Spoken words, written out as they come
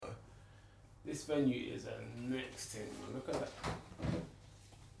This venue is a next thing, man. Look at that.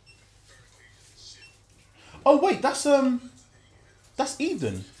 Oh wait, that's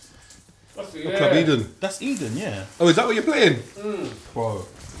Eden. That's Club Eden. That's Eden, yeah. Oh, is that what you're playing? Bro,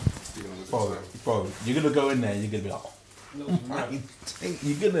 you're gonna go in there. You're gonna be like,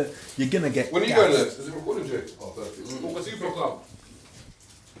 you're gonna get. When are you going there? Is it recording, Jay? Oh, perfect. Super Club.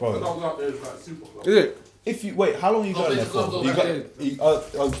 Bro, out there, it's like Super Club. Is it? if you wait, how long are you going there for? go You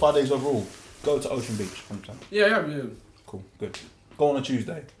back got 5 days overall. Go to Ocean Beach, 100%. Yeah. Cool, good. Go on a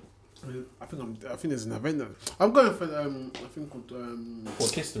Tuesday. I think there's an event. I'm going for I think called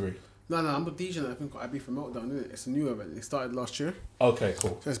What history? No, I'm a DJ. I think called IB for Meltdown. Isn't it? It's a new event. It started last year. Okay,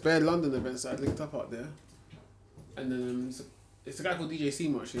 cool. So it's bare London events that I linked up out there, and then it's a guy called DJ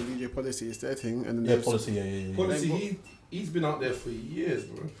Seymour actually. DJ Policy is their thing, and then Yeah, Policy. Yeah. Policy, he's been out there for years,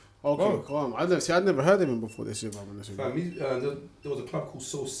 bro. Okay, calm. I'd never heard of him before this year. I'm honest with you. Fam, there was a club called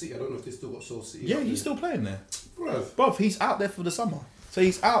Soul City. I don't know if they still got Soul City. Yeah, he's still playing there. Bro, He's out there for the summer. So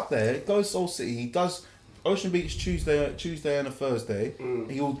he's out there, goes Soul City, he does Ocean Beach Tuesday and a Thursday.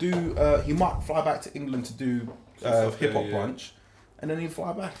 He'll do he might fly back to England to do hip hop brunch. And then he'll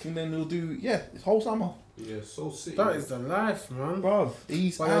fly back and then he'll do his whole summer. Yeah, Soul City. That is the life, man. Bro,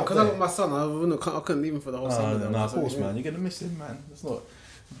 he's out Because there. I got my son, I couldn't leave him for the whole summer. No, of course, man. You're gonna miss him, man. It's not.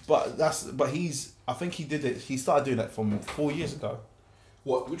 But I think he did it. He started doing that from 4 years ago.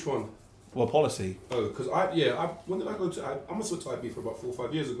 What? Which one? Well, Policy. Oh, because when did I go to? I must have went to IB for about 4 or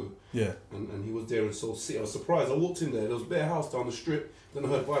 5 years ago. Yeah. And he was there in Soul City. I was surprised. I walked in there. There was a bare house down the strip. Then I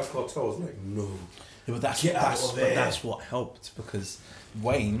heard Vibes Cartel. I was like, no. Yeah, but Get out of there. that's what helped because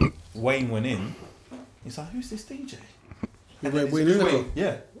Wayne went in. He's like, who's this DJ? Wayne Lineker.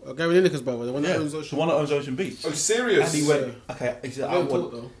 Yeah. Gary Lineker's brother, the one that owns The Ocean. one that owns Ocean Beach. Oh, serious? And he went, okay. He said, Don't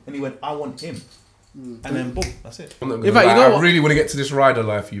talk, though. I want him. And then boom, that's it. I'm not In fact, you know I what? really want to get to this rider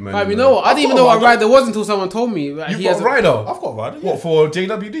life, you man. You know what? I didn't even know what rider was until someone told me. Like, You've got a rider? I've got a rider. What, for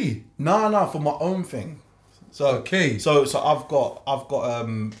JWD? No, for my own thing. So Okay. So I've got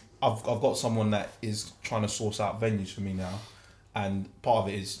someone that is trying to source out venues for me now, and part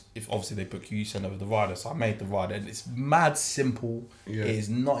of it is if obviously they book you send over the rider. So I made the rider, and it's mad simple. Yeah. It is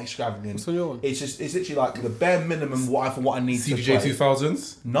not extravagant. What's on your one? It's literally like the bare minimum what I need to CDJ play.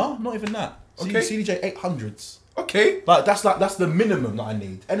 2000s? No, not even that. Okay. CDJ 800s. Okay. That's the minimum that I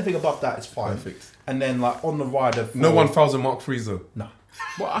need. Anything above that is fine. Perfect. And then like on the rider. No 1000 Mark Freezer. No.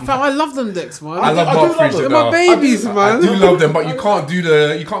 Well, I love them decks, man. I love do Mark love Freezer. them. They're my babies, man. I do love them, but you can't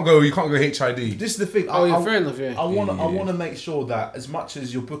go HID. This is the thing. Oh, yeah, fair enough, yeah. I want to make sure that as much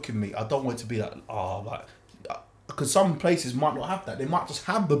as you're booking me, I don't want it to be because some places might not have that. They might just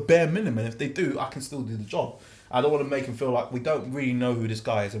have the bare minimum. If they do, I can still do the job. I don't want to make him feel like we don't really know who this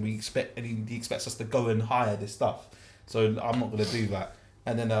guy is, and he expects us to go and hire this stuff. So I'm not going to do that.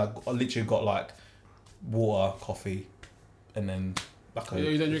 And then I literally got like water, coffee, and then like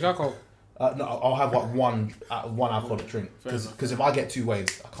You don't drink alcohol? no, I'll have like one alcoholic drink because if I get 2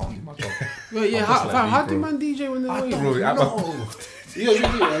 waves, I can't do my job. Yeah. How do man DJ when they're away? Bro, You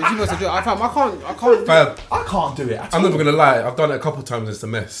must do it. I can't. Fam, I can't do it. I'm never gonna lie. I've done it a couple times. It's a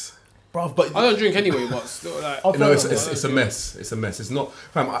mess. Bro, but I don't drink anyway, but still, like. No, it's a mess. It's a mess. It's not.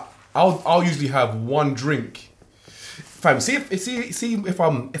 Fam, I'll usually have one drink. Fam, see if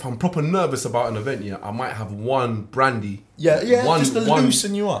I'm proper nervous about an event, yeah, I might have one brandy. yeah, just to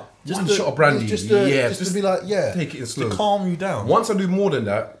loosen you up. One shot of brandy. Just to be like, take it in slow. to calm you down. Once I do more than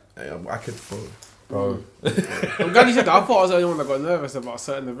that, I could, bro. I'm glad you said that. I thought I was the only one that got nervous about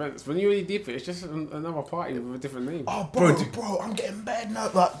certain events. When you really deep it, it's just another party with a different name. Oh, bro, I'm getting bad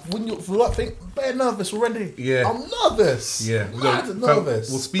nervous. Like when you think bad nervous already. Yeah, I'm nervous. Yeah, nervous.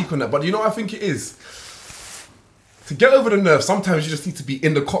 We'll speak on that, but you know what I think it is. To get over the nerves, sometimes you just need to be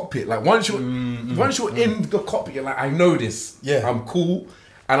in the cockpit. Like once you're in the cockpit, you're like, I know this. Yeah, I'm cool.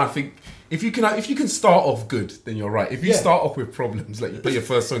 And I think if you can start off good, then you're right. If you start off with problems, like you play your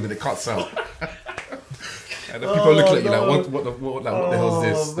first song and it cuts out, and then people are looking at you like, what the hell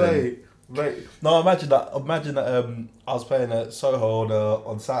is this? Mate. No, imagine that. I was playing at Soho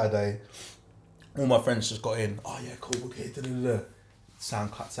on Saturday. All my friends just got in. Oh yeah, cool. Okay, da-da-da-da.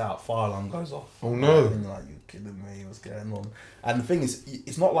 Sound cuts out, fire alarm goes off. Oh no! And you're like, you kidding me? What's going on? And the thing is,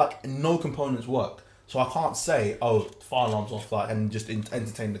 it's not like no components work, so I can't say, oh, fire alarm's off, like, and just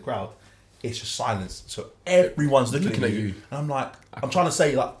entertain the crowd. It's just silence, so everyone's looking at you, and I'm like, I'm trying to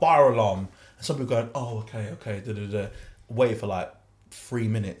say like fire alarm, and some people going, oh, okay, da. Wait for like 3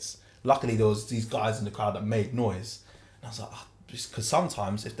 minutes. Luckily, there was these guys in the crowd that made noise, and I was like, just because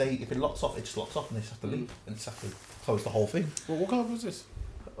sometimes if it locks off, it just locks off, and they just have to leave and just have to close the whole thing. Well, what club was this?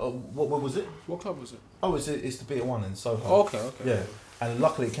 What was it? What club was it? Oh, it's the Beat One in Soho. Oh, okay. Yeah, And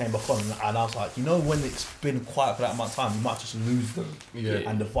luckily it came back on, and I was like, you know, when it's been quiet for that amount of time, you might just lose them,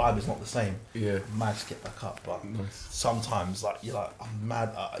 and the vibe is not the same. Yeah. Managed to get back up, but Nice. sometimes like you're like, I'm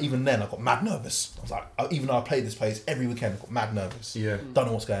mad. Even then, I got mad nervous. I was like, even though I played this place every weekend, I got mad nervous. Yeah. Don't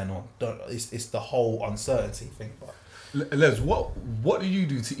know what's going on. It's the whole uncertainty thing. But Les, what do you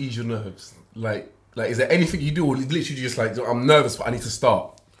do to ease your nerves? Like, is there anything you do, or literally just like, I'm nervous, but I need to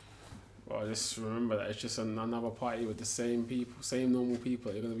start? Well, just remember that it's just another party with the same people, same normal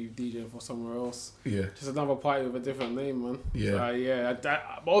people. You're gonna be DJing for somewhere else. Yeah. Just another party with a different name, man. Yeah.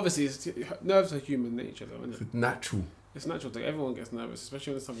 But obviously, nerves are human nature, though, isn't it? It's natural. It's natural thing. Everyone gets nervous,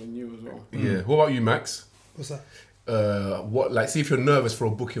 especially when it's something new as well. Yeah. What about you, Max? What's that? What, like, see if you're nervous for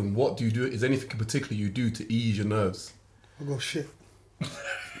a booking, what do you do? Is there anything in particular you do to ease your nerves? I go shit.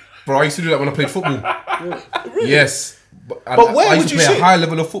 Bro, I used to do that when I played football. Really? Yes. But where I would used to you play shit? a high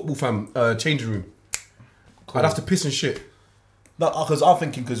level of football, fam. Changing room. I'd have to piss and shit. no, because I'm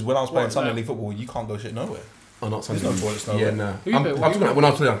thinking because when I was playing What, Sunday like- League football, you can't go shit nowhere. Oh, not There's Sunday. no toilets nowhere. Yeah, nah. Who you I'm play- talking about when I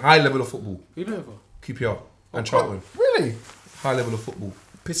was playing a high level of football. Who you playing for? QPR and Charlton. Really? High level of football.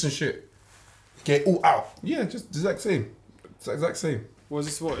 Piss and shit. Get all out. Yeah, just the exact same. It's the exact same. Was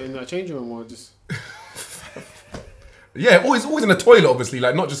this what in that changing room or just? Yeah, always in the toilet, obviously.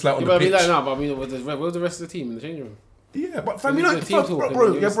 Like, not just like on You the better be pitch. like now, but I mean, was the rest of the team in the changing room? Yeah, but fam, So you know, the team talk, bro,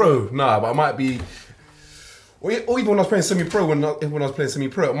 and yeah, you bro. Nah, but I might be. Or even when I was playing semi-pro, when I was playing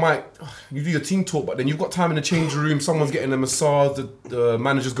semi-pro, you do your team talk, but then you've got time in the changing room. Someone's getting a massage. The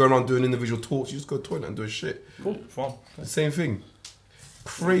manager's going around doing individual talks. You just go to the toilet and do a shit. Cool. Fun. The same thing.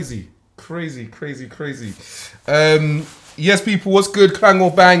 Crazy. Yes, people, what's good? Clang or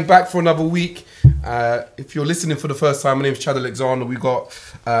Bang, back for another week. If you're listening for the first time, my name's Chad Alexander. We got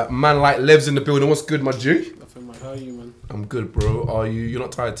man like Levs in the building. What's good, my G? Nothing much. How are you, man? I'm good, bro. Are you? You're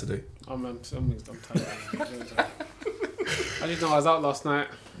not tired today? I'm tired. I just know I was out last night.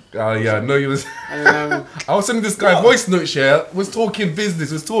 Oh yeah, I know you was. And then, I was sending this guy voice notes. Yeah, was talking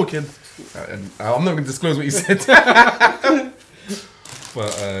business. Was talking. And I'm not going to disclose what he said.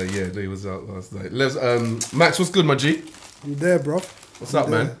 But yeah, no, he was out last night. Levs, Max, what's good, my G? I'm there, bro. What's up,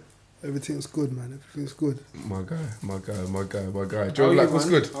 man? Everything's good, man. Everything's good. My guy. how Joe are Black, you, what's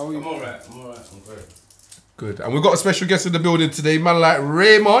man? good? How are you? I'm alright. I'm great. Good. And we've got a special guest in the building today, man like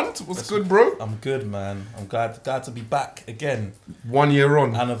Raymond. What's good, bro? I'm good, man. I'm glad to be back again. 1 year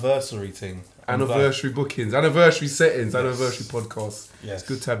on. Anniversary thing. I'm Anniversary bookings, anniversary settings, anniversary podcasts. Yes. It's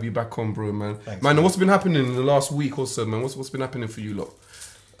good to have you back on, bro, man. Thanks, man, man. what's been happening in the last week or so, man? What's been happening for you lot?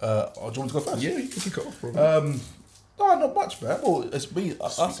 glad. Do you want to go first? Yeah, you can kick it off, bro. No, not much, man. Well, it's been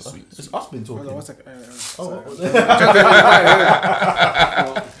us. Sweet. It's us been talking. Hold on, one second.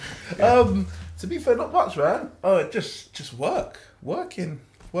 To be fair, not much, man. Just working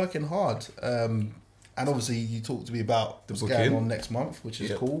hard. And obviously, you talked to me about what's going booking. on next month, which is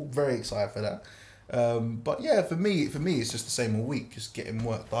Yep. cool. Very excited for that. But yeah, for me, it's just the same all week, just getting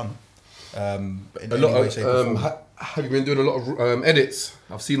work done. But in A any lot way, of, shape, or form. have you been doing a lot of edits?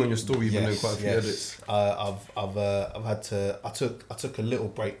 I've seen on your story you've been doing quite a few edits. I've had to. I took a little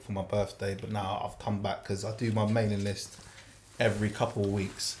break for my birthday, but now I've come back because I do my mailing list every couple of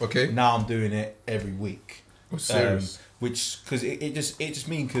weeks. Okay. Now I'm doing it every week. Oh, serious? Which because it just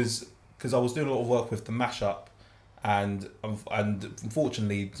means because I was doing a lot of work with the mashup, and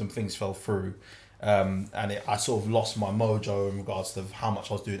unfortunately some things fell through, and I sort of lost my mojo in regards to how much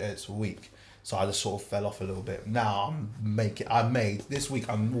I was doing edits a week. So I just sort of fell off a little bit. Now this week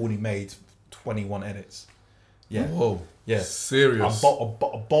I've already made 21 edits. Yeah. Whoa. Yeah. Serious. A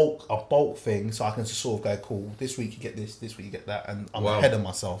bulk thing, so I can just sort of go, cool, this week you get this week you get that, and I'm Wow. ahead of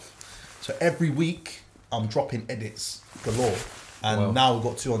myself. So every week I'm dropping edits galore, and Wow. now we've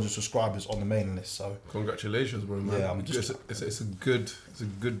got 200 subscribers on the mailing list. So Congratulations, bro, man. Yeah, I'm just- it's a good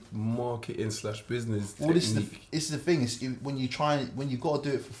marketing / business. well, this technique. is the thing is when you've got to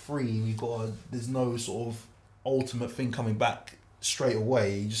do it for free, and there's no sort of ultimate thing coming back straight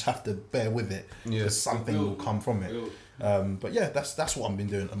away. You just have to bear with it. Yeah. Because something will come from it. But yeah, that's what I've been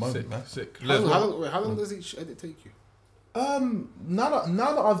doing at the moment, Sick, man. sick. How long does each edit take you? Now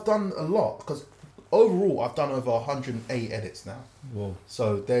that I've done a lot, because overall I've done over 108 edits now. Whoa.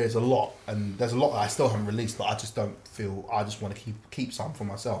 So there's a lot, and there's a lot that I still haven't released, but I just don't feel. I just want to keep some for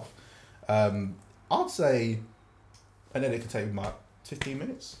myself. I'd say an edit could take me about 15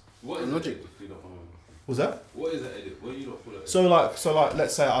 minutes. What is Logic. Logic? If you don't mind. Was that? What is that edit? What do you not call it? So like,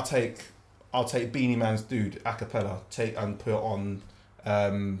 let's say I'll take Beanie Man's Dude a cappella, and put it on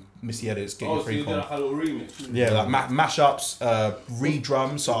Missy Edits, Get Your so you Freak did On. like a little remix. Yeah, like mashups,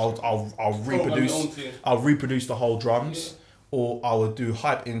 re-drums. So I'll Program your own reproduce. thing. I'll reproduce the whole drums, or I would do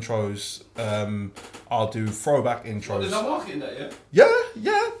hype intros. I'll do throwback There's intros. a market in that, yeah?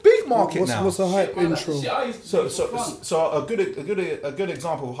 Yeah, big market now. What's a hype Man, intro? shit, I used to do So, it for so, fun. so a good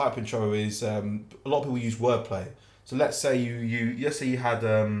example of hype intro is a lot of people use wordplay. So let's say you had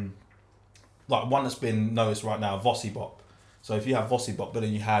like one that's been noticed right now, Vossi Bop. So if you have Vossi Bop, but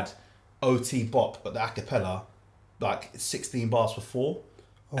then you had OT Bop, but the acapella, like 16 bars for 4,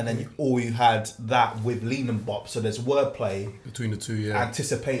 and then you had that with Lean and Bop. So there's wordplay Between the two, yeah.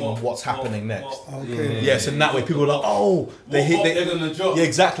 anticipating Bop, what's bop, happening next. bop. Okay. Yes, and that way people are like, oh, They're gonna drop. yeah,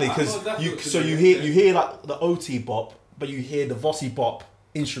 exactly, I because know exactly you what so to you do, hear yeah. you hear like the OT bop, but you hear the Vossi Bop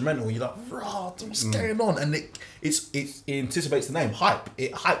instrumental. You're like, rah, what's going on? And it anticipates the name hype.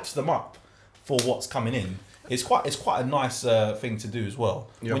 It hypes them up for what's coming in. It's quite a nice thing to do as well.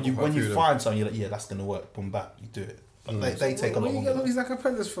 Yeah, when you quite a few of them. find something, you're like, yeah, that's gonna work. Boom, back, you do it. But they take a lot Where you get all longer. these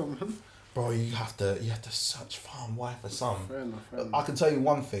acapellas from, man? Bro, you have to search far and wide for some. Fair enough. I can tell you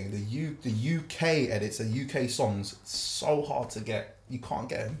one thing: the UK edits, the UK songs, so hard to get. You can't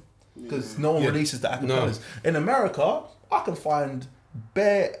get them because no one Yeah. releases the acapellas. In America, I can find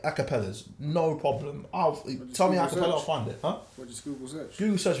bare acapellas, no problem. Tell me Google acapella, I'll search? find it. Huh? What just Google search?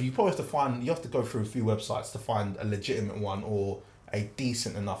 Google search. You probably you have to go through a few websites to find a legitimate one or a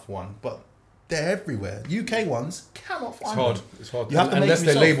decent enough one, but they're everywhere. UK ones cannot find It's hard. them. It's hard. You have to make Unless them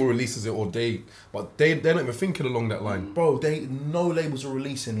their yourself. label releases it or they're not even thinking along that line. Bro, no labels are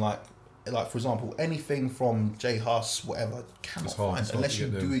releasing like for example anything from J Hus, whatever. Cannot It's hard, find it's hard unless to you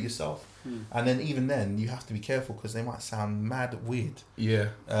get do them. it yourself. And then even then you have to be careful because they might sound mad weird. Yeah.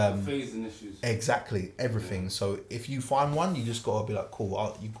 Phasing issues. Exactly, everything. So if you find one, you just gotta be like,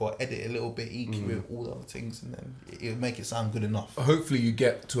 cool. You gotta edit it a little bit, EQ it, all the other things, and then it'll make it sound good enough. Hopefully you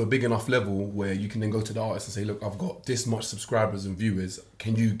get to a big enough level where you can then go to the artist and say, look, I've got this much subscribers and viewers.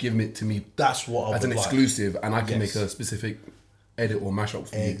 Can you give it to me That's what I as would an like. exclusive and I can Yes. make a specific edit or mashup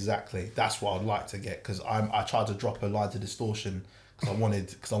for you? Exactly. That's what I'd like to get because I tried to drop a line to Distortion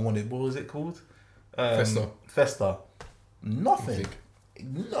because I wanted what was it called? Festa. Nothing.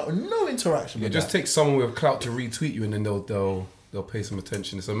 No interaction. Yeah, with just that. take someone with clout to retweet you and then they'll pay some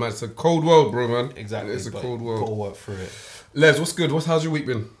attention. It's a cold world, bro, man. Exactly. It's a but cold you gotta world. work through it. Les, what's good? How's your week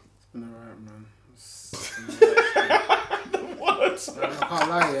been? It's been alright, man. I can't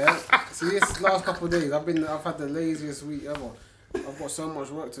lie, yeah. See, this last couple of days, I've had the laziest week ever. I've got so much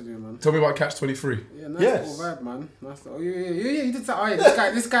work to do, man. Tell me about Catch 23. Yeah, nice Yes. little vibe, man. Nice little, yeah, you did say, oh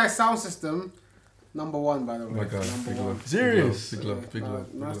yeah, this guy's sound system, #1, by the way. Oh my God, Number big one. love. Serious? Big love, big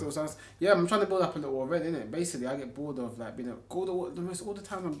love. Nice little sounds. Yeah, I'm trying to build up a little event, innit? Basically, I get bored of like being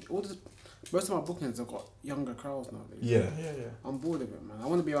most of my bookings have got younger crowds nowadays. Yeah. I'm bored of it, man. I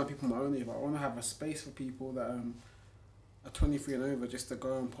want to be around people my own age, but I want to have a space for people that are 23 and over just to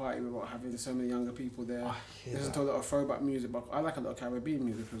go and party without having so many younger people there. Listen to a lot of throwback music, but I like a lot of Caribbean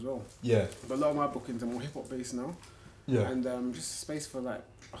music as well. Yeah. But a lot of my bookings are more hip hop based now. Yeah. And just a space for like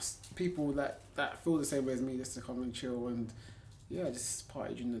us, people that feel the same way as me, just to come and chill and just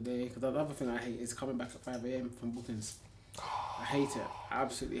party during the day. Because the other thing I hate is coming back at 5 a.m. from bookings. I hate it. I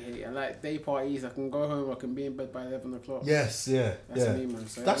absolutely hate it. I like day parties. I can go home. I can be in bed by 11 o'clock. Yes. Yeah. That's me, man.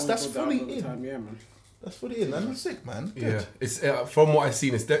 So That's I wanna build that up fully over in. time. Yeah, man. That's fully in, man. That's sick, man. Good. Yeah, it's from what I've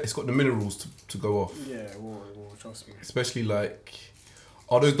seen, it's got the minerals to go off. Yeah, well, trust me. Especially like,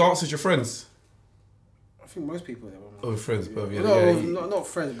 are those dancers your friends? I think most people there. Oh, friends, both. Yeah, No, yeah. not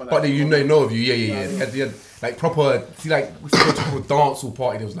friends, but. But like, they know of you. Yeah. Yeah. They had like proper. See, like we went to a dance hall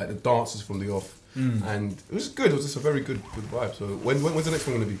party. There was like the dancers from the off, and it was good. It was just a very good vibe. So when's the next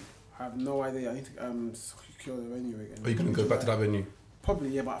one gonna be? I have no idea. I need to secure the venue again. Are you gonna go back to that venue? Probably,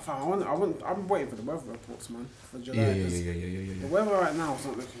 yeah, but I'm waiting for the weather reports, man, for July. Yeah. 'cause The weather right now is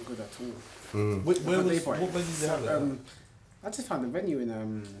not looking good at all. What For day venue party. did they have that? I just found a venue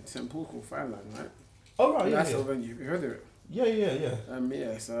in St Paul called Fireline, right? Oh right, Nice little venue. You heard of it? Yeah.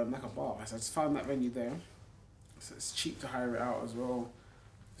 It's like a bar. So I just found that venue there. So it's cheap to hire it out as well.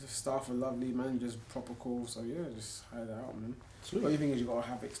 The staff are lovely, managers proper cool. So yeah, just hire that out, man. The only thing is you gotta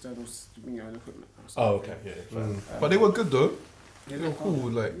have externals to bring your own equipment. Oh okay, yeah. But they were good though. Yeah, They were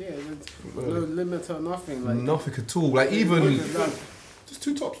cool. Like yeah, there's no limit or nothing. Like nothing at all. Like even Like, just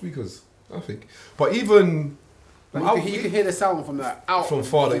 2 top speakers. I think. But even you can hear the sound from that out from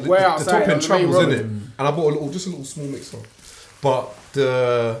far, like way the outside top on end the main travels road. in it, and I bought a little small mixer. But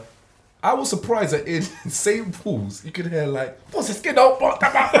I was surprised that in St. Paul's you could hear like what's the skin out? Hardcore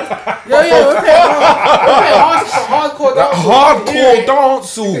dance. Hardcore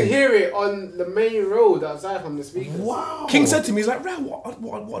dance You can hall. hear it on the main road outside from the speakers. Wow. King said to me, he's like, "Rah, what?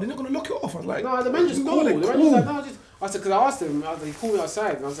 They're not gonna lock it off." I was like, No, the manager's "No, cool. they're The manager's like, no, I said, because I asked him, he called me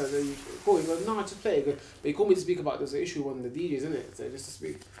outside, and I said, cool. He goes, no, just play. He goes, but he called me to speak about there's an issue on the DJs, isn't it? So just to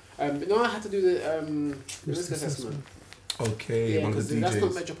speak. But no, I had to do the risk assessment. Okay, Yeah, one of because the that's not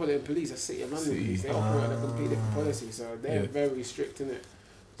DJs. Metropolitan Police, that's City of London City. Police. They operate on a completely different policy, so they're Yeah. very strict in it.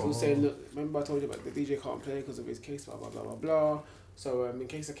 So he's saying, look, remember I told you about the DJ can't play because of his case, blah blah blah blah blah. So in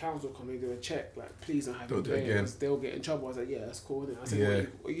case the council come and do a check, like please don't have Don't him do it play again. because they'll get in trouble. I was like, yeah, that's cool, isn't it? I said,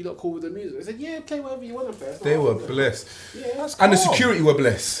 Yeah. are you not cool with the music? I said, yeah, play whatever you want to play. It's not They our were problem. blessed. Yeah, that's And the calm. security were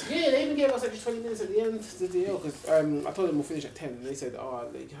blessed. yeah, they even gave us extra 20 minutes at the end to the deal because I told them we'll finish at 10 and they said, oh,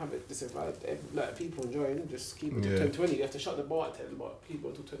 they can have it. They said, like people enjoying, just keep it to Yeah. 10:20. You have to shut the bar at 10, but keep it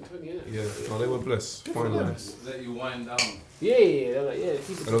until 10:20, innit? Yeah, no, they were blessed. Good Fine for them. lines. Let you wind down. Yeah, they're like, yeah, keep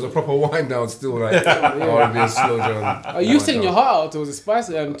it. And there was a proper wind down still, like Yeah. R&B and slow jam. Are you singing your heart out? It was a Spice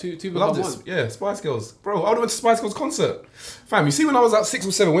two become Loved one. it. Yeah, Spice Girls. Bro, I went to Spice Girls concert. Fam, you see when I was at 6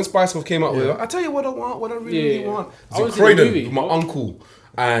 or 7, when Spice Girls came out with it, I tell you what I want, what I really Yeah. want. I I went was to the in Croydon movie. with my uncle,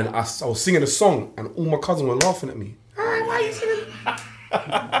 and I was singing a song, and all my cousins were laughing at me. Hey, why are you singing?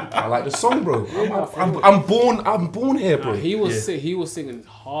 I like the song, bro. I'm born here, bro. He was he was singing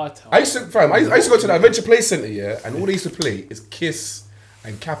hard. I used to go to the Adventure Play Centre, yeah, and all they used to play is Kiss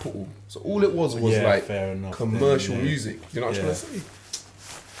and Capital. So all it was Yeah, like fair enough, commercial then, yeah. music. You know what I'm Yeah. trying to say?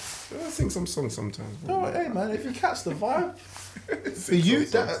 I sing some songs sometimes. No, hey man, if you catch the vibe, for you,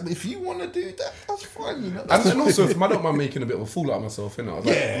 that if you want to do that, that's fine. You know. And also, I don't mind making a bit of a fool out of myself, innit? I was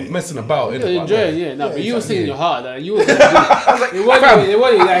like, messing about, innit? Yeah, enjoying, yeah. No, Yeah, but you were exactly. singing your heart. Like, you was. It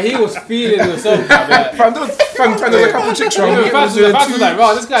wasn't like he was feeling the song. Like, Fam, there's a couple chicks around the me. fans was like,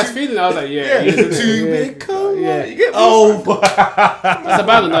 wow, this guy's feeling it. I was like, yeah. To become. Yeah. You get me? Oh, but That's a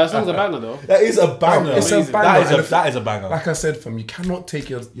banger, though. That song's a banger, though. that is a banger. It's a Amazing. banger. That is a banger. Like I said, fam, you cannot take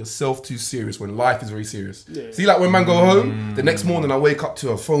yourself too serious when life is very serious. Yeah. See, like when man go home, the next morning I wake up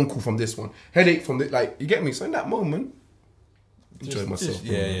to a phone call from this one, headache from this, like, you get me? So in that moment, enjoy myself.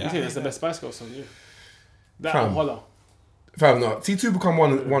 yeah, You yeah. think that's the best Spice Girls song, yeah? That Fam. and Holla. Fam, no, T2 Become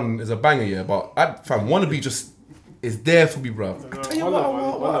One is a banger, yeah, but fam, Wannabe just is there for me, bruv. Tell you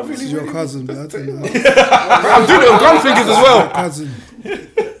what, I This really, is your really- cousin, blood. I'm doing it on gun fingers as well. Cousin.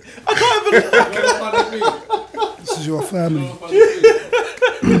 This is your family.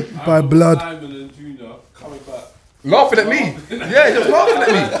 By blood. Simon and Junior coming back. Laughing at me. Yeah, just laughing at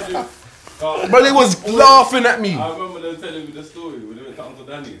me. But they was laughing at me. I remember them telling me the story when they went to Uncle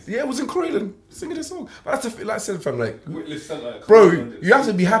Danny's. Yeah, it was in Croydon singing the song. But that's the thing, like I said, fam, like, Witless sent like, bro, come on, you have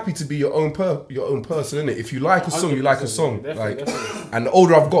to be happy to be your own person, innit? If you like a song, you like a 100%, song. definitely, Like, definitely. and the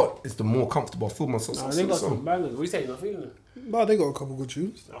older I've got, it's the more comfortable I feel myself. I singing think the got some song. bangers. What you say? You're not feeling it? But they got a couple good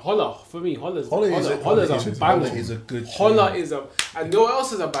tunes. Holla, for me, Holla's Holla a is banger. Holla is a good Holla tune. is a, and you know what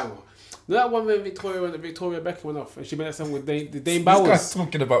else is a banger? You know that one when Victoria Beckham went off and she made that song with Dane This Bowers. guy's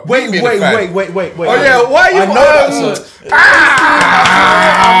talking about Wait. Oh yeah, why are you? I know that song.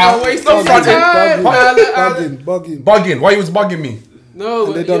 I'm wasting Don't front it. Bugging. Bugging. Why he was bugging me? No,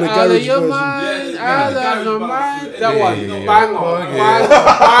 And they done a out of garage your version. mind, Yeah, out yeah, of your garage mind. version. That Yeah, one, yeah, yeah. banger,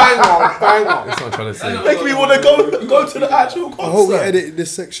 banger. That's what I'm trying to say. Make me want to go to the actual concert. I hope we edit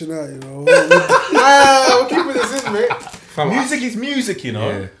this section out, you know. We're keeping this in, mate. Fam, Music is music, you know.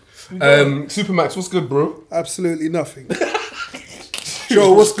 Yeah. Supermax, what's good, bro? Absolutely nothing.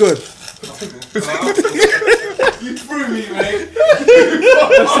 Joe, what's good? You threw me, mate.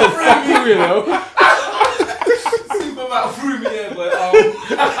 Fuck you, you know. Superman threw me here, but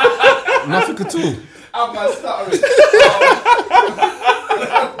Nothing at all. I'm my stuttering.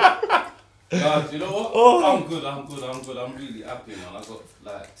 Nah, do you know what? I'm good. I'm really happy, man. I got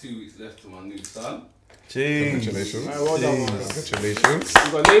like 2 weeks left to my new son. Jeez. Congratulations. Alright, well done, man. Congratulations.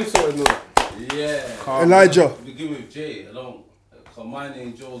 You got name sorted, no? Yeah. Elijah. Begin with J. Cause my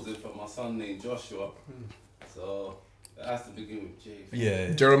name Joseph and my son named Joshua. So it has to begin with J. Yeah.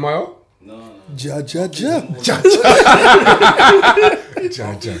 Jeremiah? No. Ja.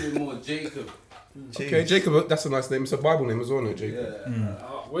 Even more Jacob. Okay, Jacob, that's a nice name. It's a Bible name as well, isn't it, Jacob? Yeah.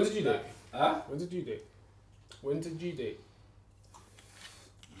 When did you date? Huh? When did you date?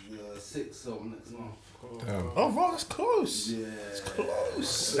 The 6th of next month. Oh, bro, that's close. Yeah.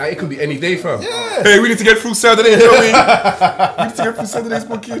 Close. Like, it could be any day, fam. Yeah. Hey, we need to get through Saturday, shall we? We need to get through Saturday's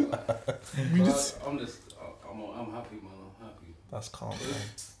booking. I'm happy, man. I'm happy. That's calm, man.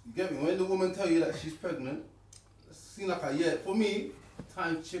 You get me? When the woman tell you that she's pregnant, it seems like for me,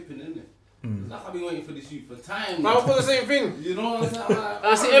 time's chipping, isn't it? Like I've been waiting for this shoot for time. I thought the same thing. You know what I'm saying? Like,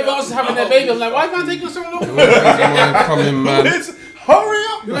 I see everyone else is having their baby. I'm like, why can't I take so long? Man, coming, man. Hurry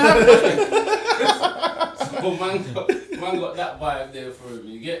up. But man got that vibe there for him.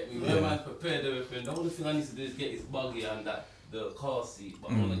 You get me? When man's prepared everything. The only thing I need to do is get his buggy and the car seat.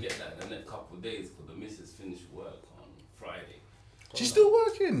 But I want to get that in the next couple of days because the missus finished work on Friday. She's still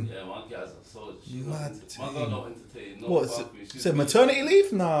working. Yeah, my girl's a soldier. She's Mad my girl not entertaining. No What? fuckery. She's So maternity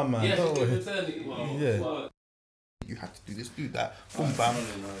leave? Nah, man. Yeah, don't she did worry. maternity. Well, Yeah. well, You have to do this, do that. Boom, bam.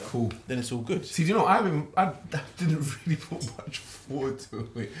 Cool. Then it's all good. See, do you know, I didn't really put much forward to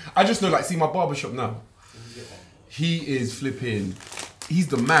it. I just know, like, see my barbershop now. He is flipping. He's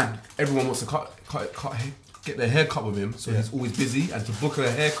the man. Everyone wants to get their hair cut with him, so he's always busy. And to book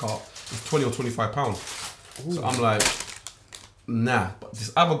a haircut is £20 or £25. So I'm like, nah. But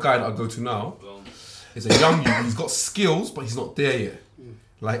this other guy that I go to now is a young youth. He's got skills, but he's not there yet.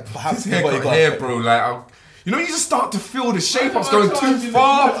 Like, his hair, bro. Like, you know, you just start to feel the shape up's going too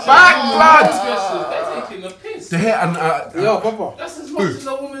far back, blood. They're taking the piss. The hair and Yo, Papa. That's as much as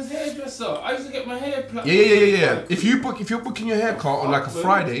a woman's hairdresser. I used to get my hair plucked. yeah. If you're booking your haircut on like a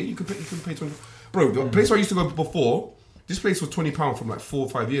Friday, you can pay 20. Bro, the place where I used to go before, this place was £20 from like 4 or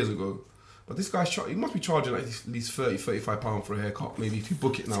 5 years ago. But this guy's he must be charging like at least £30-35 for a haircut. Maybe if you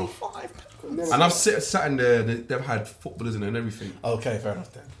book it now. And I've sat in there. They've had footballers in there and everything. Okay, fair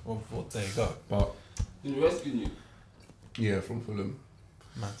enough then. Well, there you go. But He's rescuing you. yeah, from Fulham.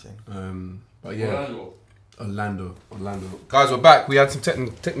 Mad thing. But yeah. Orlando. Guys, we're back. We had some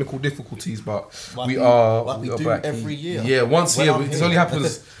technical difficulties, but we are do back every year. Yeah, once a When year. I'm This here. only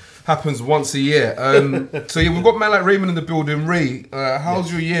happens once a year. So yeah, we've got man like Raymond in the building. Ray,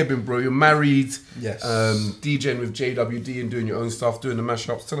 how's your year been, bro? You're married. Yes. DJing with JWD and doing your own stuff, doing the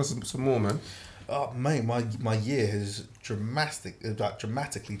mashups. Tell us some more, man. Mate, my year has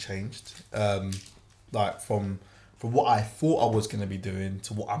dramatically changed. Like from what I thought I was going to be doing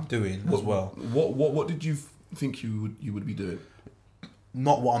to what I'm doing as well. What did you think you would be doing?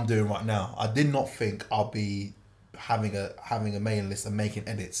 Not what I'm doing right now. I did not think I'll be having a mailing list and making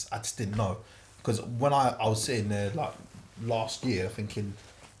edits. I just didn't know, because when I was sitting there like last year thinking,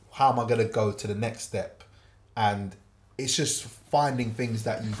 how am I going to go to the next step? And it's just finding things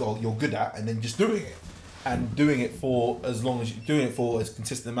that you're good at and then just doing it. And doing it for as long as you're doing it for as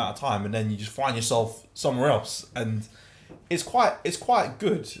consistent amount of time, and then you just find yourself somewhere else, and it's quite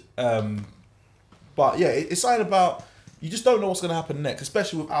good. But yeah, it's something about you just don't know what's going to happen next,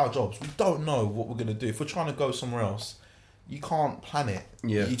 especially with our jobs. We don't know what we're going to do. If we're trying to go somewhere else, you can't plan it.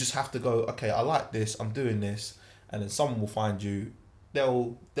 Yeah. You just have to go, okay, I like this, I'm doing this, and then someone will find you.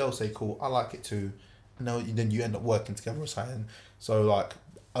 They'll say, cool, I like it too, and then you end up working together or something. So like.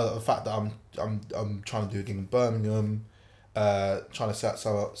 The fact that I'm trying to do a gig in Birmingham, trying to set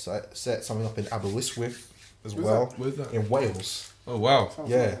something up in Aberystwyth as well. Where's that? In Wales. Oh wow.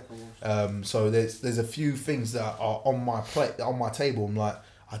 Yeah. So there's a few things that are on my plate, on my table. I'm like,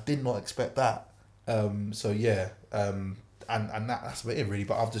 I did not expect that. So yeah. And that's about it really.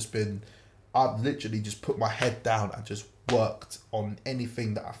 But I've literally just put my head down and just worked on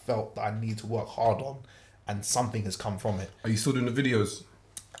anything that I felt that I need to work hard on, and something has come from it. Are you still doing the videos?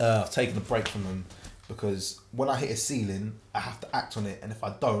 I've taken a break from them because when I hit a ceiling, I have to act on it, and if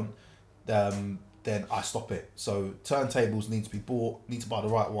I don't, then I stop it. So turntables need to be bought, need to buy the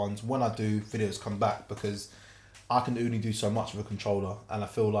right ones. When I do, videos come back, because I can only do so much with a controller, and I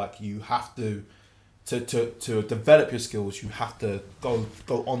feel like you have to develop your skills. You have to go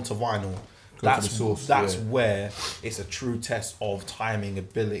onto vinyl. That's the source. That's yeah. where it's a true test of timing,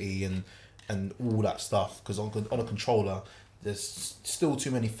 ability, and all that stuff. Because on a controller, there's still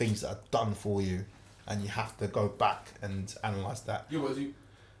too many things that are done for you, and you have to go back and analyze that. Yeah, but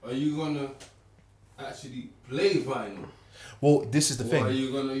are you gonna actually play vinyl? Well, this is the thing. Or are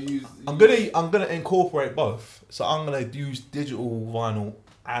you gonna use? I'm gonna incorporate both. So I'm gonna use digital vinyl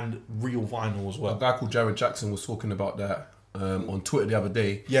and real vinyl as A well. guy called Jared Jackson was talking about that on Twitter the other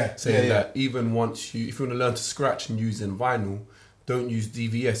day. Yeah, saying yeah. that even if you want to learn to scratch and using vinyl, don't use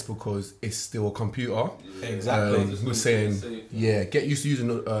DVS because it's still a computer. Exactly. He was saying, get used to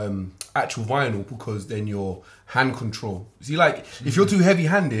using actual vinyl, because then your hand control. See, like if you're too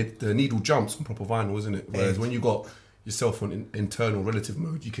heavy-handed, the needle jumps on proper vinyl, isn't it? Whereas when you got yourself on internal relative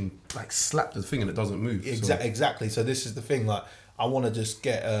mode, you can like slap the thing and it doesn't move. Exactly. So this is the thing. Like I want to just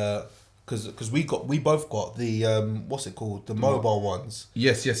get because we both got the what's it called, the mobile ones.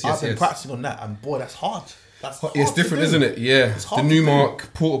 Yes. I've been practicing on that, and boy, that's hard. It's different, isn't it? Yeah. It's The hard to do.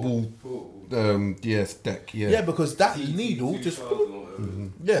 Numark portable deck. Yeah. Yeah, because that needle just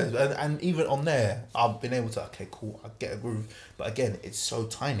and even on there, I've been able to I get a groove, but again, it's so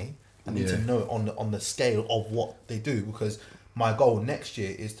tiny. I need to know it on the scale of what they do, because my goal next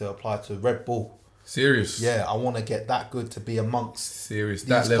year is to apply to Red Bull. Serious. Yeah, I want to get that good to be amongst Serious. these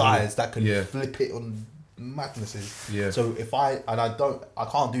That level. guys that can flip it on madnesses. Yeah. So I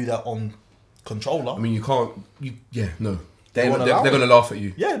can't do that on controller. I mean, you can't. they're won't allow going to it. laugh at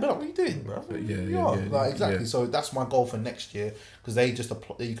you. Yeah, but like, what are you doing, bro? Yeah, Like, exactly. yeah. So that's my goal for next year because they just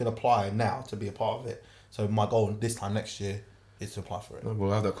you can apply now to be a part of it. So my goal this time next year is to apply for it.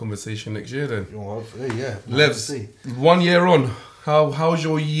 We'll have that conversation next year then. You know, hopefully, yeah. Levs, 1 year on, how's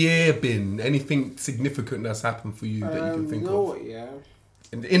your year been? Anything significant that's happened for you that you can think you know of? what, yeah.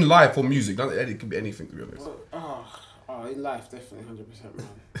 In life or music, it could be anything to be honest. In life, definitely, 100%, man.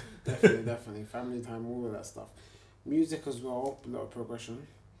 definitely. Family time, all of that stuff. Music as well, a lot of progression.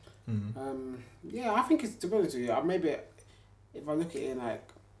 Yeah, I think it's, to be honest with you, maybe if I look at it in like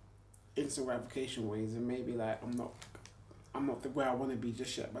instant gratification ways, and maybe like I'm not the way I want to be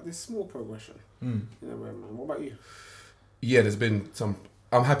just yet, but there's small progression. You know, man. What about you? Yeah, there's been some.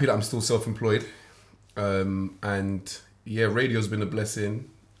 I'm happy that I'm still self-employed, and yeah, radio's been a blessing.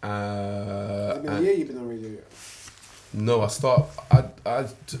 Has it been a year you've been on radio yet? No, I started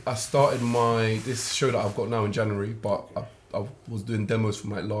this show that I've got now in January, but I was doing demos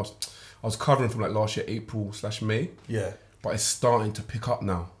from I was covering from last year April/May. Yeah. But it's starting to pick up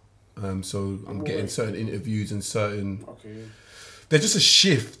now. So I'm getting certain interviews and certain. Okay. There's just a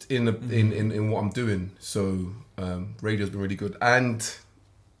shift in what I'm doing. So radio's been really good, and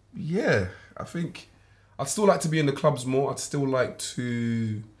yeah, I think I'd still like to be in the clubs more. I'd still like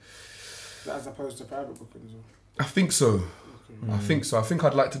to. As opposed to private bookings. I think so. Okay. I think so. I think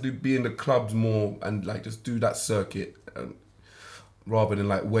I'd like to be in the clubs more and like just do that circuit, rather than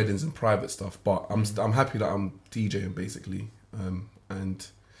like weddings and private stuff. But I'm happy that I'm DJing basically, and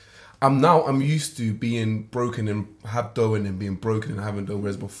I'm used to being broken and have dough and then being broken and having dough.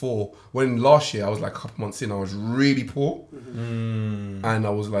 Whereas before, when last year I was like a couple months in, I was really poor, and I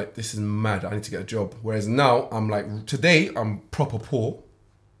was like, this is mad. I need to get a job. Whereas now I'm like, today I'm proper poor.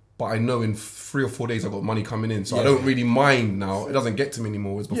 But I know in 3 or 4 days I've got money coming in. So I don't really mind now. It doesn't get to me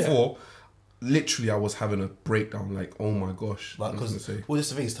anymore. As before, literally I was having a breakdown. Like, oh my gosh. Like, because, well,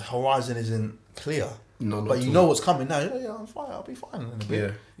 this is the horizon isn't clear. No, but you know what's coming now. You're like, yeah, I'm fine. I'll be fine in a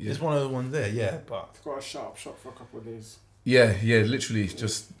bit. Yeah. It's one of the ones there, yeah. But I've got a sharp shot for a couple of days. Yeah, literally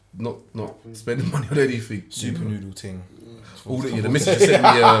just not spending money on anything. Super noodle thing. The missus just sent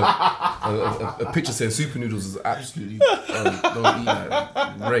me a picture saying super noodles is absolutely don't eat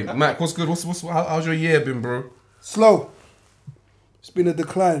that. Rank. Mac, what's good? How's your year been, bro? Slow. It's been a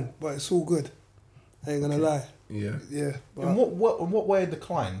decline, but it's all good. I ain't gonna lie. Yeah. Yeah. But in what way a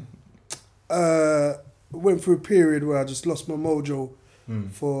decline? Went through a period where I just lost my mojo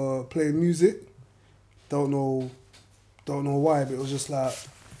for playing music. Don't know why, but it was just like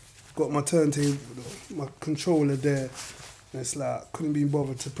got my turntable, my controller there. And it's like, couldn't be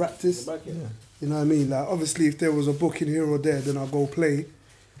bothered to practice. You know what I mean? Like, obviously, if there was a booking here or there, then I'll go play.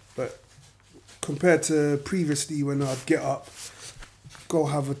 But compared to previously when I'd get up, go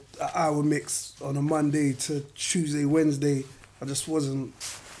have an hour mix on a Monday to Tuesday, Wednesday, I just wasn't...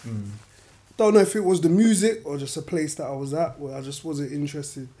 Don't know if it was the music or just a place that I was at where I just wasn't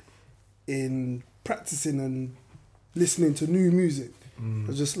interested in practicing and listening to new music. I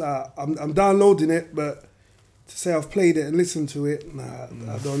was just like, I'm downloading it, but... to say I've played it and listened to it, nah,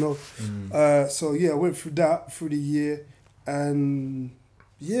 I don't know. So yeah, I went through that through the year, and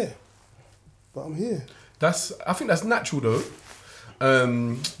yeah, but I'm here. I think that's natural though.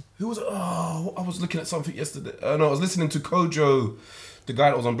 Who was? Oh, I was looking at something yesterday. No, I was listening to Kojo, the guy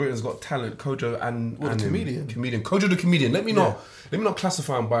that was on Britain's Got Talent. Kojo and the comedian. Kojo the comedian. Let me not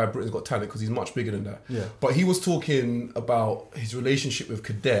classify him by Britain's Got Talent because he's much bigger than that. Yeah. But he was talking about his relationship with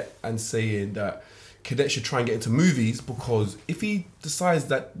Cadet and saying that Cadet should try and get into movies because if he decides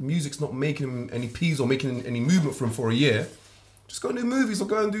that music's not making him any peas or making any movement for him for a year, just go and do movies or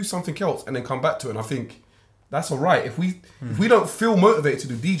go and do something else and then come back to it. And I think that's all right. If we don't feel motivated to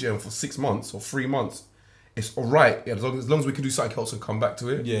do DJing for 6 months or 3 months, it's all right. Yeah, as long as we can do something else and come back to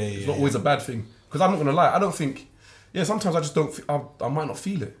it. It's not always a bad thing. Because I'm not gonna lie, I don't think. Yeah, sometimes I just don't. I might not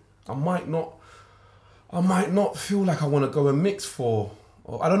feel it. I might not feel like I want to go and mix for.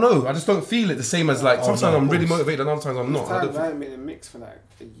 I don't know. I just don't feel it the same as like sometimes I'm really motivated and other times I'm not. I haven't been in a mix for like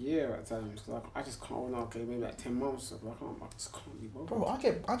a year at times. Like I just can't. Okay, maybe like 10 months. I just can't be bothered. Bro,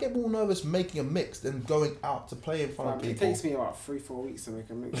 I get more nervous making a mix than going out to play in front of people. It takes me about 3-4 weeks to make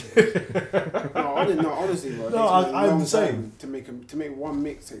a mix. Honestly, bro. No, I'm the same. To make one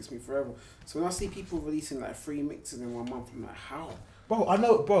mix takes me forever. So when I see people releasing like 3 mixes in 1 month, I'm like, how? Bro, I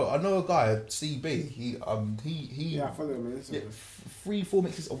know a guy, CB. He yeah, I follow him. 3-4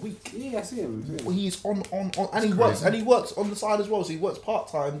 mixes a week. Yeah, I see him. He's on and he works on the side as well. So he works part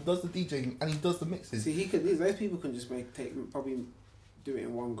time, does the DJing, and he does the mixes. See, those people can just probably do it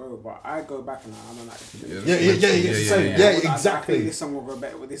in one go, but I go back and I'm like, yeah, exactly. I think this song will go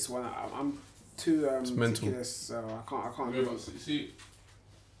better with this one. I'm too mental. ridiculous, so I can't Yeah, do but it. see,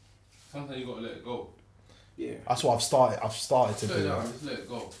 sometimes you gotta let it go. Yeah. That's what I've started to Slow it do. down, just let it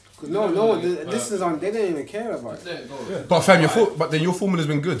go. Cause no, the listeners on, they don't even care about Just it. let it go. But fam, but then your formula's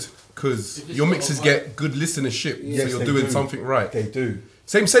been good because If it's your not mixes a vibe. get good listenership, Yes, so you're they doing do. something right. They do.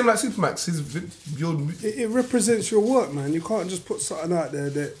 Same like Supermax. Your It represents your work, man. You can't just put something out there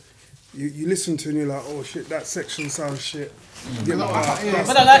that you listen to and you're like, oh shit, that section sounds shit. You No, know, I can't, yeah.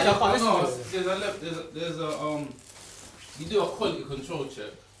 But I like it, I can't No, listen to it. there's a you do a quality control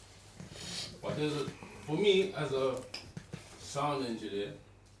check, but for me as a sound engineer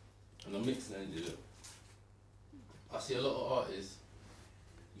and a mixing engineer, I see a lot of artists.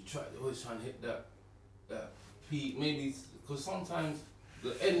 They always try and hit that peak, maybe because sometimes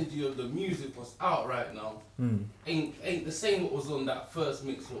the energy of the music what's out right now ain't the same what was on that first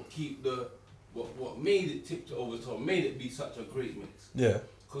mix. What made it tip to over top, made it be such a great mix. Yeah.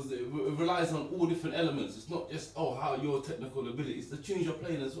 Because it relies on all different elements. It's not just how your technical ability. It's the tunes you're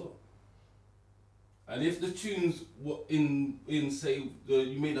playing as well. And if the tunes were in say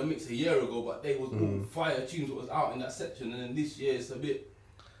you made a mix a year ago, but they was all fire tunes that was out in that section, and then this year it's a bit.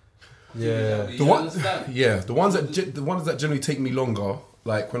 Yeah. The ones that generally take me longer,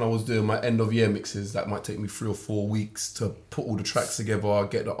 like when I was doing my end of year mixes, that might take me 3 or 4 weeks to put all the tracks together,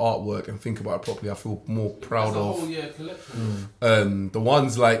 get the artwork, and think about it properly. I feel more proud That's a of. whole year collection. The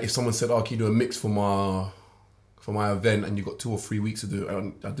ones like if someone said, "Oh, can you do a mix for my event?" and you got 2 or 3 weeks to do it,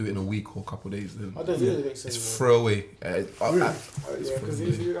 and I do it in a week or a couple of days. Then I don't do the mix it's anymore. throwaway. Yeah, because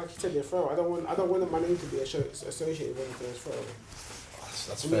if you like you said, they're throwaway. I don't want my name to be associated with anything that's throwaway.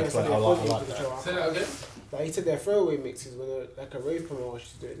 That's For me, fair I play. said I they're like quality that. control. Say that again. Like he said, they're throwaway mixes when like a rave promoter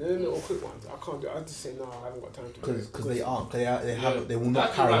should do it. They're little quick ones. I can't do it. I just say no. I haven't got time to do it. Because they aren't. They will not That's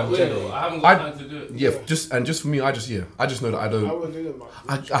the carry right on way, generally. though. I haven't got time to do it. Yeah, just for me, I just know that I I don't. wouldn't do them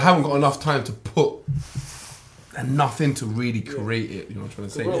much. I haven't got enough time to put enough in to really create it. You know what I'm trying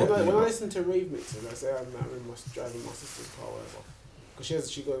to say? When I listen to rave mixes, I say I'm driving my sister's car or whatever.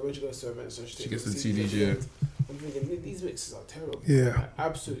 Because when she goes to events, so She gets the CDs. CDs, yeah. I'm thinking these mixes are terrible. Yeah. Like,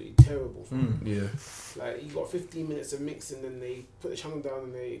 absolutely terrible. Yeah. Like you got 15 minutes of mixing, then they put the channel down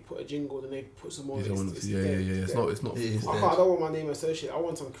and they put a jingle, then they put some more. Yeah. It's It's dead. not. It is I dead. don't want my name associated. I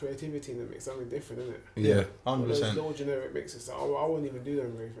want some creativity in the mix. Something different, isn't it? Yeah. 100%. Those generic mixes. I wouldn't even do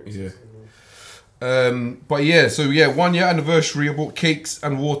them rave mixes. Yeah. You know. But yeah, so yeah, 1 year anniversary. I bought cakes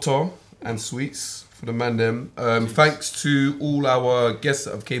and water and sweets for the man them. Thanks to all our guests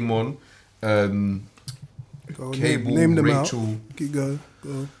that have came on. Go, Cable, name them Rachel. out. Keep going.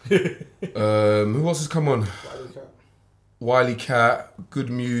 Go. Who else has come on? Wiley Cat, Good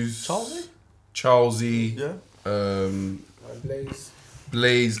Muse, Charlesy. Yeah. Blaze.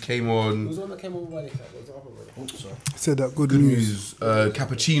 Blaze came on. Who's the one that came on with Wiley Cat? There was the other one. Oops, sorry. Said that good, Good news. Muse,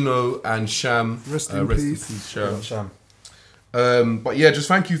 Cappuccino and Sham. Rest in peace. Sham. Sham. But yeah, just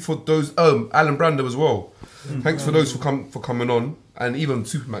thank you for those. Alan Brando as well. Thanks for those for coming on, and even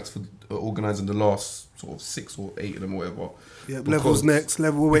Supermax for organising the last sort of 6 or 8 of them, or whatever. Yeah, Because- levels next.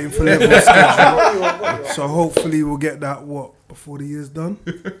 We're waiting for levels schedule. So hopefully we'll get that before the year's done.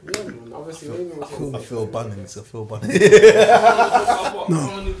 Yeah, man. Obviously, we ain't gonna I feel Bunnings. Someone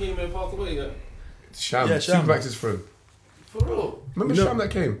who came and passed away, yeah? Sham, Yeah, Sham. Supermax is through. For real? Remember You know- Sham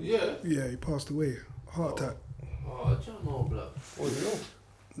that came? Yeah. Yeah, he passed away. Heart attack. Oh, John Moore, blood.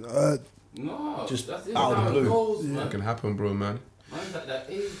 No, Just that's it. out of How the it blue. goes, It man. can happen, bro, man. Man's at that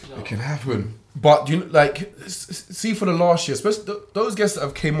age now. It can happen. But you know, like, see for the last year, especially those guests that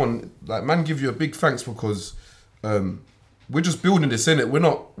have came on, like, man, give you a big thanks because we're just building this, innit?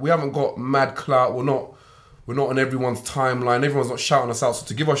 We haven't got mad clout. We're not on everyone's timeline. Everyone's not shouting us out. So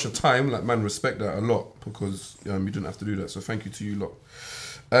to give us your time, like, man, respect that a lot because you didn't have to do that. So thank you to you lot.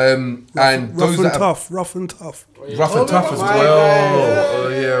 And Rough those and that tough. Rough and tough. rough and tough as well. Oh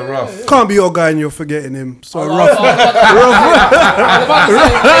yeah, rough. Can't be your guy and you're forgetting him. So rough.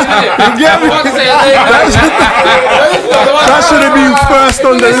 That should have been first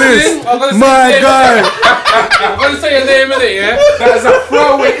on the list. My guy. I'm gonna say your name in it, yeah? That is a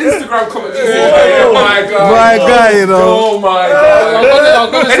throwaway Instagram comment. Oh my god. My guy, you know. Oh my god.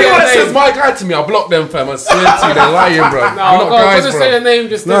 I'm gonna say Anyone your that says name. my guy to me, I'll block them, fam. I swear to you, they're lying, bro. No, We're I'm not gonna guys, say bro. your name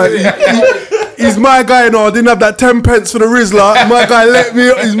just No, to he's my guy, I didn't have that 10 pence for the Rizla. My guy let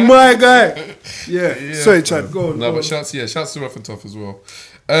me. He's my guy. Yeah. Sorry, Chad. Go on. No, go but on. shouts to Rough and Tough as well.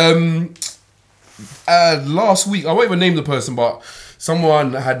 Last week, I won't even name the person, but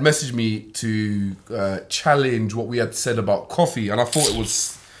someone had messaged me to challenge what we had said about coffee, and I thought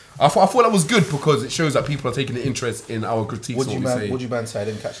I thought that was good because it shows that people are taking an interest in our critiques. What do you say. man say? I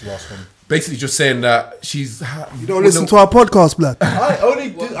didn't catch the last one. Basically, just saying that she's. You don't listen to our podcast, blood. I only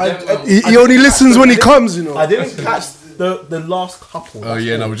did. He only listens when he comes, you know. I didn't catch the last couple. Oh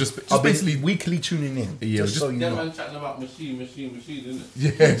yeah, no, we're just I've been basically weekly tuning in. Yeah, just so you Them know. man chatting about machine, isn't it?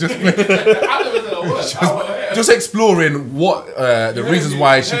 yeah, just I never said a word. just exploring what the reasons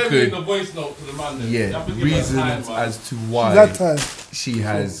why she could. The voice note to the man. then. You Yeah, have to give her reasons time, man. as to why That time. she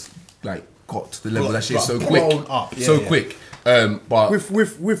has like got to the level that she is so Like, quick, blown up. Yeah, so yeah. quick. But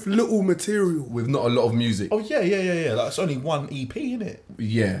With little material. with not a lot of music. Oh yeah. That's only one EP, isn't it?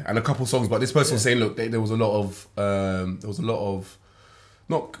 Yeah, and a couple songs. But this person was saying, look, there was a lot of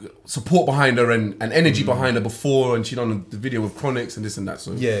not support behind her and energy behind her before, and she done the video with Chronix and this and that.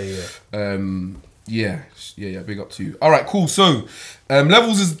 So yeah. Big up to you. All right, cool. So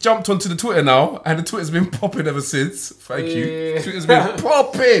Levels has jumped onto the Twitter now, and the Twitter's been popping ever since. Thank you. Twitter's been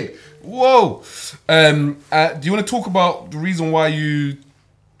popping. Whoa. Do you want to talk about the reason why you? Do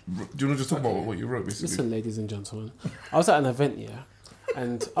you want to just talk about what you wrote, basically? Listen, ladies and gentlemen, I was at an event, yeah,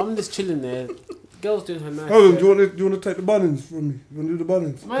 and I'm just chilling there. Girl's doing her nice. Hold on, do you want to take the bunnings from me? You want to do the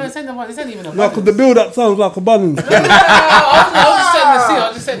bunnings? Man, this ain't even a No, because the build-up sounds like a bunnings. I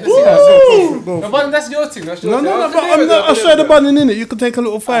was just setting the scene. Go. The bun, that's your thing. That's your No, thing. no, I no, was but familiar with it, I'll share the bunning in it. You can take a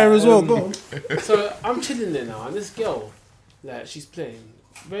little fire as well. Go. So I'm chilling there now, and this girl, like, she's playing.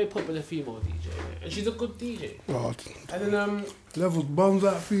 Very popular female DJ, yeah, and she's a good DJ. Oh, And then Levels bums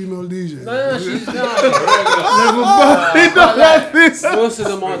out female DJ. no, she's not. Levels bums. He don't like this. Most of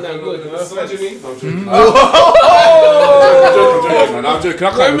them aren't that good. I'm joking. I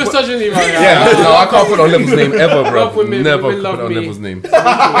No can't. misogyny, man. Yeah, no, I can't put on Level's name ever, bro. Love women, Never women put love on me. Level's name.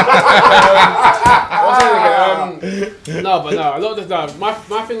 No, but no, a lot of the my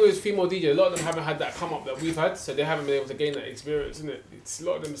thing with female DJ, a lot of them haven't had that come up that we've had, so they haven't been able to gain that experience, isn't it? It's a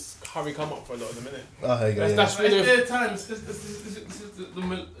lot of them hurry come up for a lot of them, innit? Oh, there you go. That's It's really their time. This is the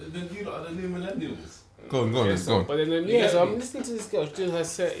you lot are the new millennials. Go on, yeah, go on. But then so I'm listening to this girl, she's doing her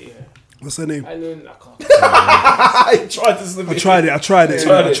set, yeah, What's her name? and then I can't. I tried to slip I tried it.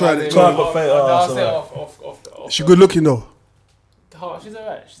 I'll say off. She good looking though. She's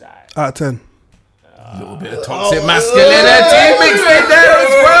alright. She's alright. Out of 10. A little bit of toxic masculinity mixed in there as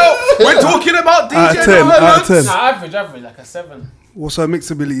well. We're talking about Out DJ of 10. Out of 10. Nah, average, like a 7. What's her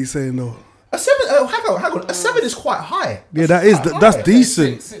mixability saying though? A 7. Hang on. A 7 is quite high. Yeah, that's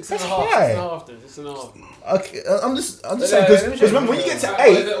decent. 6 That's and a half. high. 6.5. Okay, I'm just saying because remember when you get to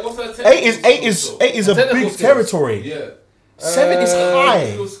 8, What's her 8 is a Technical big skills. territory. Yeah. 7 is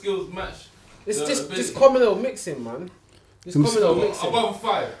high. Skills match. It's the just ability. communal mixing, man. Just communal mixing. Above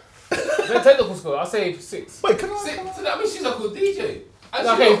 5. The technical score, I'll say 6. Wait, can I? 6. So that means she's a good DJ.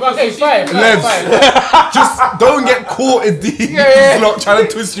 Okay, 5. Just don't get caught in these not trying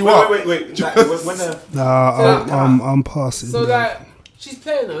to twist you up. Wait. Nah, I'm passing. So man. like, she's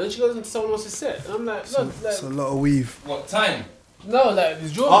playing now, and she goes into someone else's set, and I'm like, look, It's a lot of weave. What time? no, like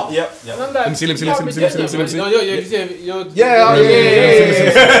it's your. Yep. And I'm like, Let me see. you can't be getting it, man. No, you're.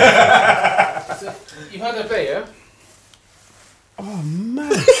 So, you've had her play, yeah? Oh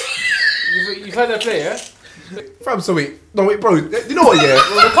man. You've had her play, yeah? Fam, so wait, bro. You know what? Yeah,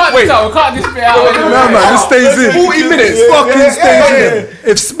 We can't this bit out. No man, this stays in. 40 minutes. Fucking stays in.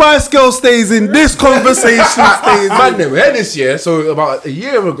 If Spice Girl stays in, this conversation stays Man, in. they were here this year. So about a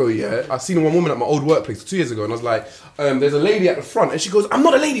year ago, yeah, I seen one woman at my old workplace 2 years ago, and I was like, "There's a lady at the front," and she goes, "I'm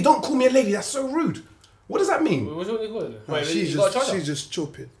not a lady. Don't call me a lady. That's so rude." What does that mean? What's what you call it? Wait, She's you got a charger? just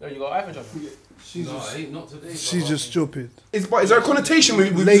stupid. No, you got an iPhone charger. Not today. She's just stupid. Is there a connotation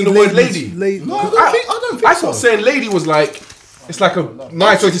with using the word lady? No, I don't think I so. thought saying lady was like, it's like a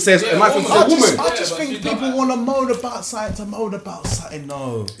nice way to say a nice way to say I woman. just think people want to moan about something.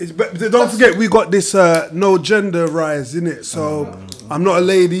 No. But don't forget, we got this no gender rise in it. So I'm not a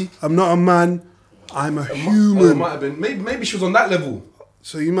lady. I'm not a man. I'm a Oh, it human. might have been. Maybe she was on that level.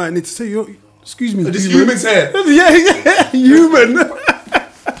 So you might need to say, excuse me, This human's here. yeah, human.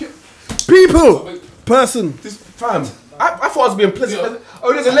 People, person. This fam. I thought I was being pleasant.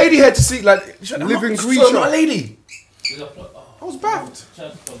 Oh, there's a lady here to see, like, Living so creature. I'm not a lady. I was baffed.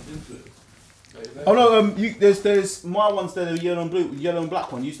 Oh no. There's my one's the yellow and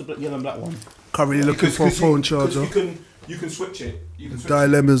black one. Use the yellow and black one. Currently looking for a phone charger. You can switch it.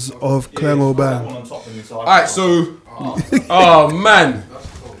 Dilemmas of Clango Bang. Alright, so. Oh, man.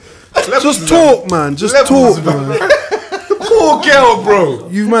 Just talk, man. Just Levels, talk, man. Poor girl, bro.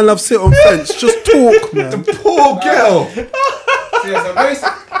 You man love sit on fence. Just talk, man. Poor girl.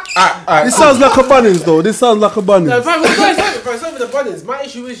 This sounds like a Bunnings, though. This sounds like a No, Bunnings. bro, it's not even the buttons. My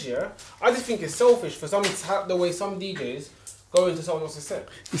issue is, yeah, I just think it's selfish for some the way some DJs go into someone else's set.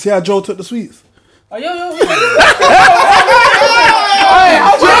 You see how Joe took the sweets? Oh, yo. Oh,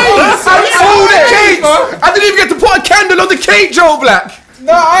 the cake! I didn't even get to put a candle on the cake, Joe Black.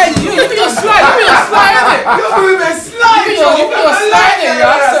 No, you think you're slide, innit? You're moving slide, You think you're sliding,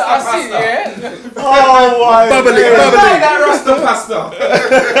 yeah? I see, yeah? Oh my Bubbly. that Rasta pasta.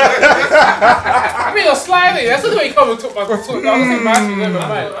 I think you're sliding, that's the way you come and talk my God. I was saying, man, never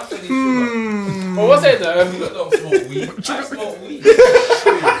mind. I said sugar. But what's it though? You don't smoke weed. I smoke weed.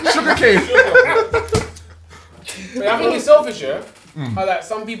 Sugar cane. But I think it's selfish, yeah? How like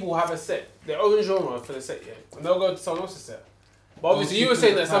some people have a set, their own genre for the set, yeah? And they'll go to someone else's set. But obviously you were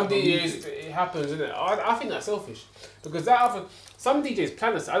saying that some DJs, it happens, isn't it? I think that's selfish. Because some DJs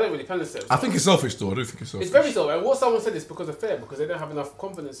plan a set. I don't really plan a set. I think it's selfish though. I don't think it's selfish. It's very selfish. And what someone said is because of fear, because they don't have enough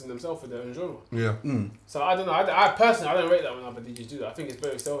confidence in themselves with their own genre. Yeah. So I don't know. I personally, I don't rate that when other DJs do that. I think it's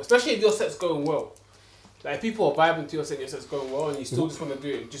very selfish, especially if your set's going well. Like if people are vibing to your set, your set's going well, and you still just want to do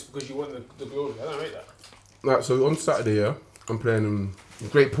it just because you want the glory. I don't rate that. Right, so on Saturday, yeah, I'm playing in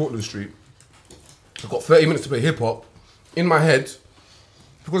Great Portland Street. I've got 30 minutes to play hip hop. In my head,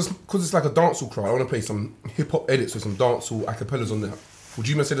 because it's like a dancehall crowd, I want to play some hip hop edits with some dancehall acapellas on there. Would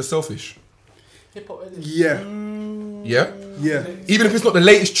you even say they're selfish? Hip hop. Yeah. Yeah? Yeah. Even if it's not the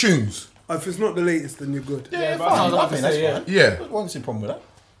latest tunes? If it's not the latest, then you're good. Yeah, but fine. I I think that's fine. Yeah. I won't see a problem with that.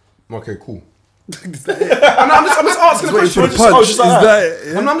 Okay, cool. I'm just asking a question. For the punch. Is that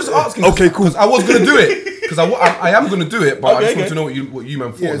it? I'm just asking. Okay, cool. 'cause I was going to do it. Because I am going to do it, but I just Okay, want to know what you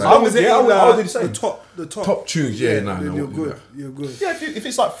man thought. Yeah, as like. long as it I ain't would- I would do the the same. top Top tunes, yeah, nah, then I you're won't do good. that. You're good. Yeah, if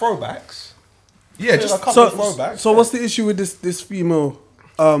it's like throwbacks. Yeah, just a couple of So, throwbacks. so what's the issue with this female?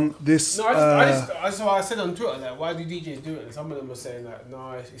 This No, I said on Twitter like, why do DJs do it? And some of them were saying that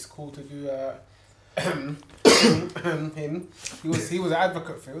no, it's cool to do him. He was an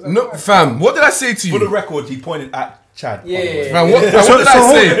advocate for it. no, fam. What did I say to you? For the record, he pointed at Chad. Yeah. Fam, what did I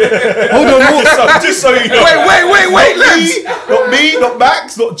say? hold on. Just so you know. Wait, lads. Not me, not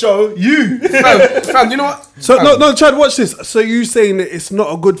Max, not Joe. You. Fam, you know what? So no, Chad, watch this. So you saying that it's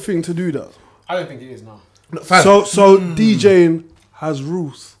not a good thing to do that? I don't think it is now. Fam, So DJing has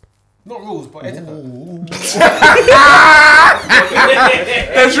rules. Not rules, but etiquette.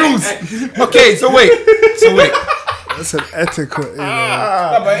 there's rules. Okay, so wait. That's an etiquette. You know?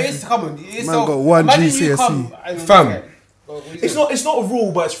 No, but it's common. It's Man got one imagine you GCSE. come and- Fam. okay. Well, what do you It's say? not a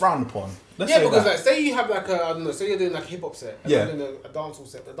rule, but it's frowned upon. Let's Yeah, say because that. like, say you have like a, I don't know, say you're doing like a hip hop set, and Yeah. I'm doing a dancehall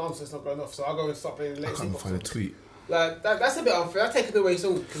set. The dancehall set's not going off, so I'll go and start playing the I latest can't hip hop find a songs. tweet. Like that's a bit unfair. That's taking away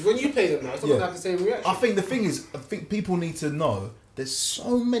songs because when you play them now, it's not Yeah. gonna have the same reaction. I think the thing is, I think people need to know there's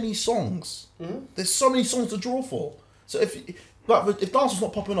so many songs. There's so many songs to draw for. So if dancehall's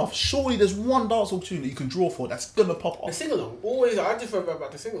not popping off, surely there's one dancehall tune that you can draw for that's gonna pop The off. sing along, always. I just revert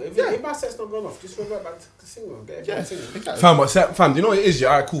back to sing along. Yeah. If my set's not going off, just revert back to sing along. Get everyone singing. exactly. Fam, do you know what it is? Yeah,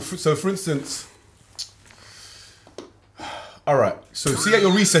 alright, cool. So for instance, alright. So see at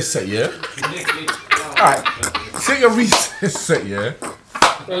your recess set, yeah. Alright. See at your recess set, yeah.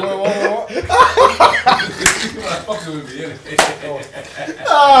 What? Fucking with me, innit?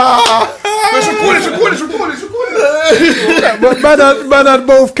 It's recorded. But man had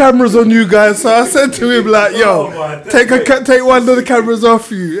both cameras on you guys, so I said to him like, "Yo, take one of the cameras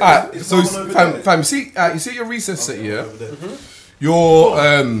off you." Alright, so fam, you see at your recess set, yeah. Your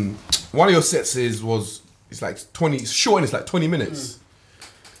one of your sets it's like 20. It's short and it's like 20 minutes.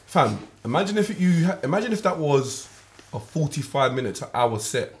 Fam, imagine if that was a 45-minute to hour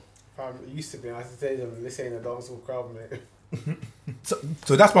set. It used to be. I used to say them, this ain't a dancehall crowd, mate.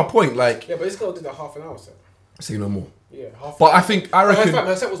 So that's my point. Like, Yeah, but this girl did a half an hour set. say no more. Yeah, half. But I reckon.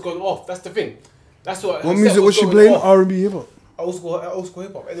 her set was going off. That's the thing. That's what. What her music set was she going playing? off. R&B hip hop. Old school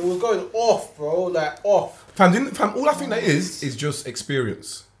hip hop, and it was going off, bro. Like off. Fam, all I think that is just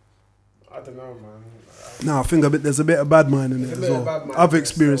experience. I don't know, man. No, I think there's a bit of bad mind in it There's as a bit of well. bad mind I've in it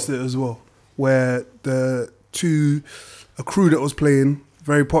experienced as well. it as well, where a crew that was playing,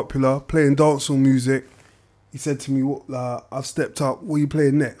 very popular, playing dancehall music. He said to me, I've stepped up, what are you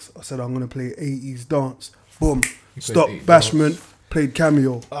playing next? I said, I'm going to play 80s dance. Boom. Stop 80s Bashment, played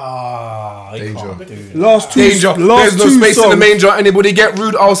Cameo. Danger. Last two Danger. There's no space in the manger. Anybody get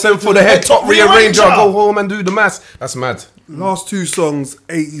rude, I'll send for the head top rearranger. Go home and do the maths. That's mad. Last two songs,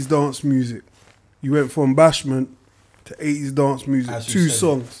 80s dance music. You went from Bashment to 80s dance music. As you Two said.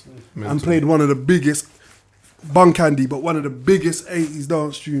 songs. And played one of the biggest, Bun Candy, but one of the biggest 80s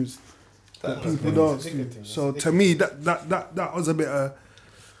dance tunes that people dance to. So to me, that was a bit of,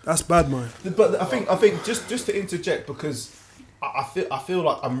 that's bad, man. But I think just to interject, because I feel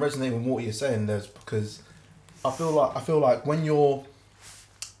like I'm resonating with what you're saying. There's because I feel like when you're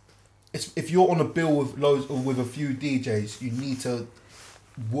if you're on a bill with loads or with a few DJs, you need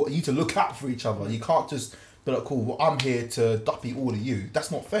to look out for each other. You can't just be like, cool, well, I'm here to duppy all of you. That's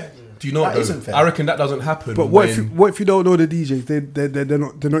not fair. Do you know That what? isn't fair. I reckon that doesn't happen. But what if you don't know the DJs?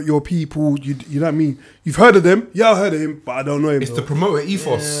 They're not your people. You know what I mean? You've heard of them. Yeah, I heard of him, but I don't know him. It's though. the promoter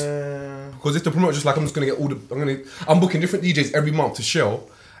ethos. Because if the promoter just like, I'm just gonna get I'm booking different DJs every month to shell.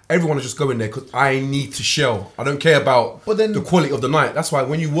 Everyone is just going there because I need to shell. I don't care about the quality of the night. That's why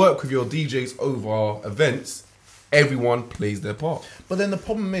when you work with your DJs over events, everyone plays their part. But then the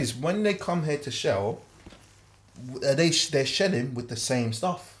problem is when they come here to shell, they're shelling with the same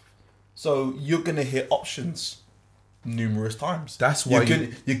stuff. So you're gonna hear options numerous times. That's why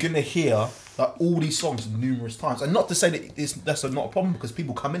you're gonna hear like all these songs numerous times. And not to say that that's not a problem because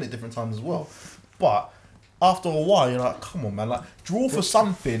people come in at different times as well. But after a while, you're like, come on, man, like draw for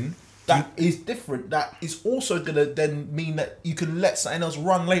something that is different. That is also gonna then mean that you can let something else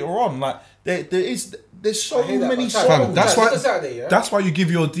run later on. Like there's so many songs. Fam, that's why. Saturday, yeah? That's why you give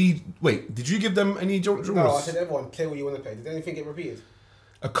your D. Wait, did you give them any genres? No, I said everyone play what you want to play. Did anything get repeated?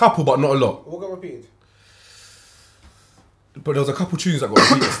 A couple, but not a lot. What got repeated? But there was a couple tunes that got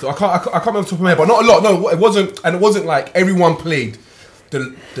repeated. Still, I can't remember the top of my head, but not a lot. No, it wasn't like everyone played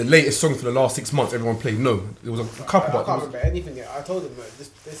the latest song for the last 6 months. Everyone played. No, there was a couple. I can't remember anything yet. I told them that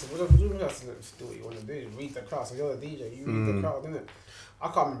this what do what you want to do. Read the crowd. So you're the DJ. You read the crowd, innit? I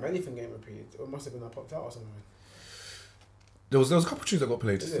can't remember anything getting repeated. It must have been I popped out or something. There was a couple tunes that got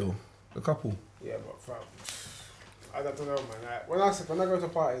played still. A couple. Yeah, but fam, I don't know, man. Like, when I go to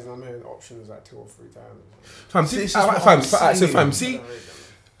parties and I'm hearing options like 2 or 3 times. Fam, see,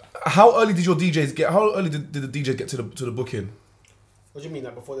 how early did your DJs get? How early did the DJ get to the booking? What do you mean,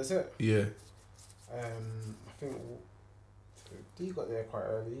 like before the set? Yeah. I think D got there quite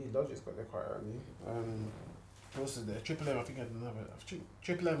early. Logic's got there quite early. Who else is there? Triple M, I think I had another.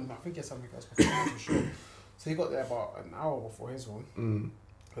 Triple M, I think he had something else before. I'm not sure. So he got there about an hour before his one.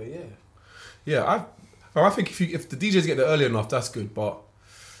 But yeah. Yeah, I think if the DJs get there early enough, that's good. But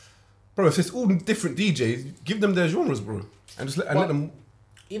bro, if it's all different DJs, give them their genres, bro, and just let them.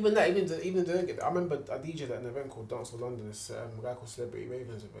 Even that, even they don't get that. I remember I DJ'd at an event called Dance for London. This a guy called Celebrity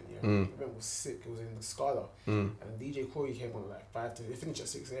Ravens event. Yeah, the event was sick. It was in the Scala, and DJ Corey came on at like 5 to. It finished at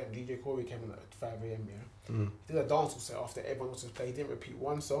 6 a.m. DJ Corey came on at 5 a.m. Yeah, he did a dance set after everyone else was played. He didn't repeat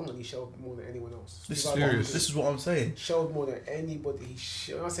one song, and he shelled more than anyone else. This is what I'm saying. Shelled more than anybody.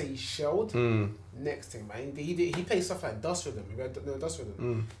 When I say he shelled, next thing, man. He played stuff like Dust Rhythm. You read Dust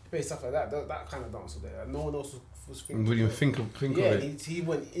Rhythm? He played stuff like that. That kind of dance was there. Like, no one else was thinking. Would you think of it? Yeah, he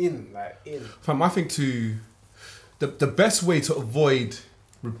went in. Fam, I think the best way to avoid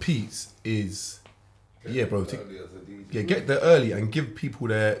repeats is get there early and give people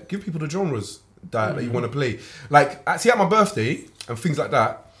the genres that you want to play. Like at my birthday and things like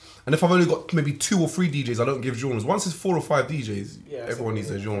that. And if I've only got maybe 2 or 3 DJs, I don't give genres. Once it's 4 or 5 DJs, everyone needs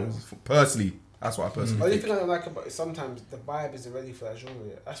their genres. Personally, that's what I personally The only think. thing I don't like about it, sometimes the vibe isn't ready for that genre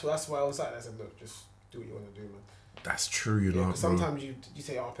yet. That's why I was like, I said, look, just do what you want to do, man. That's true, you know. Sometimes you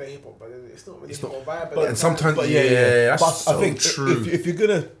say, I'll play hip hop, but then it's not really hip hop vibe. But sometimes, But that's but so I think true. if you're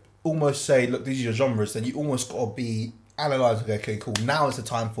gonna almost say, look, these are your genres, then you almost gotta be analysing. Okay, cool. Now is the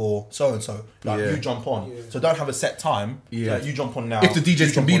time for so and so. Like you jump on. Yeah. So don't have a set time. Yeah, like, you jump on now. If the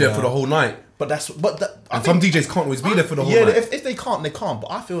DJs can be there for the whole night, some DJs can't always be there for the whole night. If they can't, they can't.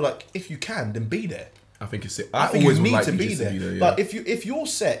 But I feel like if you can, then be there. I think it's it. I think you need to be there. But if your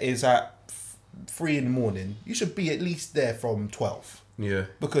set is at 3 a.m, you should be at least there from 12. Yeah.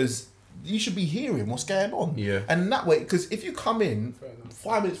 Because you should be hearing what's going on. Yeah. And that way, because if you come in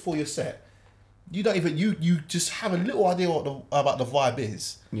 5 minutes before your set, you don't even you just have a little idea about the vibe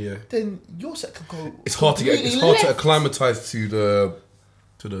is. Yeah. Then your set can go. It's hard to acclimatise to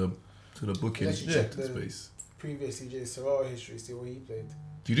the booking space. Previous DJ Sorrel history, see what he played.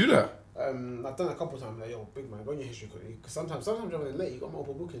 Do you do that? I've done a couple of times. Like, yo, big man, go on your history quickly. Because sometimes you're running late. You got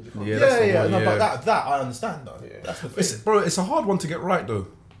multiple bookings. You can't. But that I understand though. Yeah. That's the thing. It's a hard one to get right though.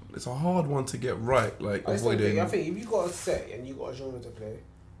 It's a hard one to get right. Like avoiding. I think if you got a set and you got a genre to play,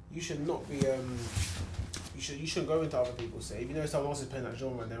 you should not be. You shouldn't go into other people's set. If you know someone else is playing that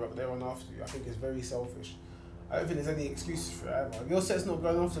genre and they're on after you, I think it's very selfish. I don't think there's any excuses for it either. If your set's not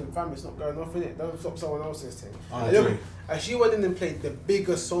going off, then family's not going off in it. Don't stop someone else's thing. I agree. And she went in and played the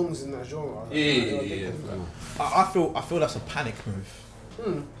bigger songs in that genre. I feel that's a panic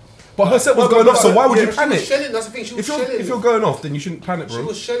move. But her set was going off, so why would you panic? She was shelling, that's the thing. She was shelling. If you're going off, then you shouldn't panic, bro. She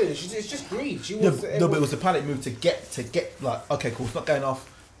was shelling. It's just greed. She was. No, but it was a panic move to get like, okay, cool, it's not going off.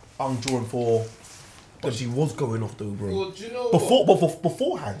 I'm drawing for. But she was going off though, bro. Well, do you know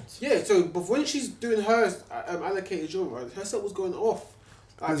beforehand. Yeah, so when she's doing her allocated genre, her set was going off.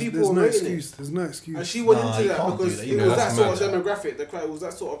 Like, people There's were no rating excuse. it. There's no excuse. And she went Nah, into you that can't do because that. it You was know, that that's sort of mad. demographic. The crowd, it was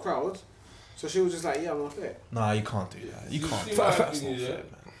that sort of crowd. So she was just like, yeah, I'm not fair. Nah, you can't do that. You can't. See That's my not opinion, fair,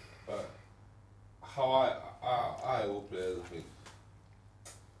 yeah? man. How I will play as a thing.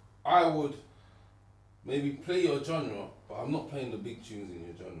 I would maybe play your genre, but I'm not playing the big tunes in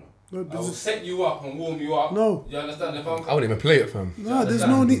your genre. No, I there's will set you up and warm you up. No. You understand? If I'm I wouldn't even play it, fam. no, there's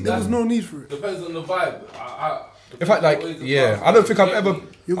no need. There was no need for it. depends on the vibe. In fact, like, yeah, I don't think I've ever.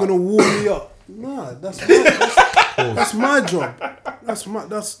 You're gonna warm me up. Nah, that's my job. That's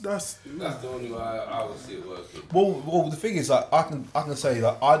That's the only way I would see it working. Well, the thing is, like, I can say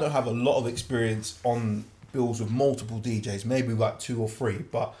that I don't have a lot of experience on bills with multiple DJs, maybe like 2 or 3.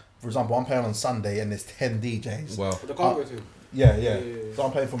 But for example, I'm playing on Sunday and there's 10 DJs. Well, But the cargo team. Yeah. So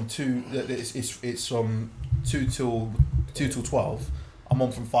I'm playing from 2. It's from 2 till 12. I'm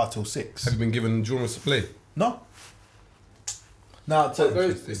on from 5 till 6. have you been given genres to play? No. No, So so,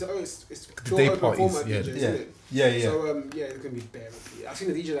 it's The day open parties, format yeah, DJs, yeah, isn't it? yeah. So yeah, it's gonna be bare repeats. I've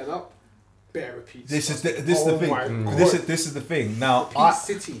seen the DJ line up, bare repeats. This is the Oh thing. my God. This is the thing. Now Repeat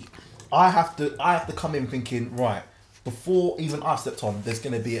City. I have to come in thinking, right, before even I stepped on, there's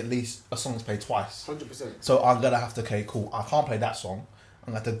gonna be at least a song's played twice. 100%. So I'm gonna have to, okay, cool. I can't play that song.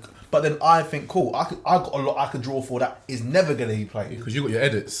 I'm gonna have to, but then I think, cool. I got a lot I could draw for that is never gonna be played. Because you got your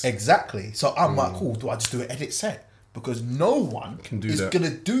edits. Exactly. So I'm like, cool. Do I just do an edit set? Because no one Can do is that. gonna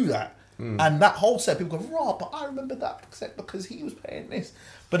do that. And that whole set, people go, raw. But I remember that set because he was playing this.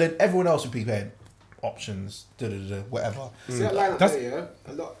 But then everyone else would be playing options, whatever. See that lineup That's- there,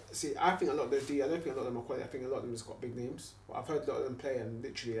 yeah? A lot. See, I think a lot of those I don't think a lot of them are quality. I think a lot of them just got big names. But I've heard a lot of them play and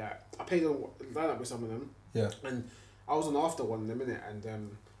literally like I played on lineup with some of them. Yeah. And I was on after one in a minute,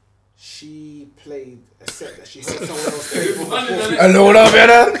 and she played a set that she heard someone else play before. Hello, what up,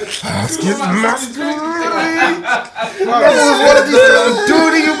 man? Excuse me.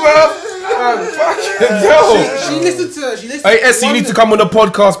 Do to you, bro? She listened to. Hey, Essie, you one- need to come on the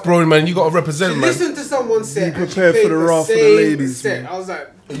podcast, bro, man. You got to represent, She man. listened to someone set. Be and she prepared for played the wrath of the same ladies, set. man. I was like,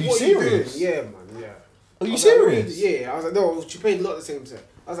 Are you what serious? Are you doing? Yeah, man. Yeah. Are you I was like, what serious? Yeah. I was like, no. She played a lot of the same set.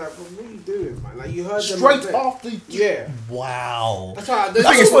 I was like, what are you doing, man? Like you heard them Straight play. after. Yeah. Wow. That's why.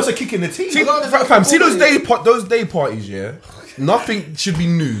 That's is- supposed to kick in the teeth. See, A lot of the fam, see those people- those day parties, yeah? Nothing should be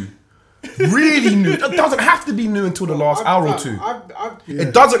new. Really new. It doesn't have to be new until the last hour or two.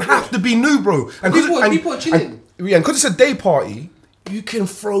 It doesn't have to be new, bro. And People are chilling. And because it's a day party, you can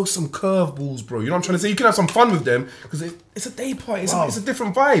throw some curveballs, bro. You know what I'm trying to say? You can have some fun with them because it's a day party. It's, Wow. it's a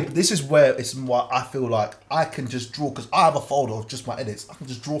different vibe. This is where I feel like I can just draw because I have a folder of just my edits. I can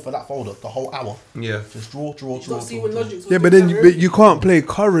just draw for that folder the whole hour. Yeah. Just draw. Not see when Logic's Yeah, but then you can't play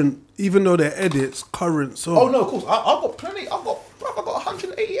current, even though they're edits, current songs. Oh no, of course. I've got plenty. I've got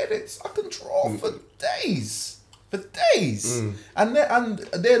 180 edits. I can draw for days, and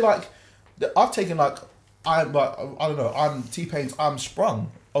they're like, I've taken like, I don't know. I'm T-Pain's. I'm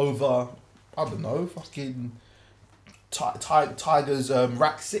Sprung over. I don't know. Fucking. Tiger's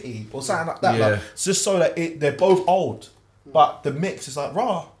Rack City or something like that. Yeah. Like, it's just so that they're both old, but the mix is like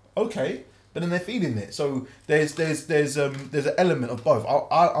rah, okay, but then they're feeding it. So there's an element of both.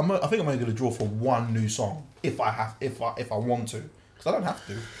 I think I'm only gonna draw for one new song if I want to, because I don't have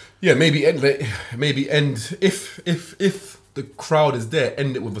to. Yeah, maybe end if the crowd is there,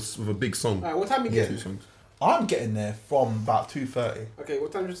 end it with a big song. Alright, what time you get? Two songs. I'm getting there from about 2:30, Okay,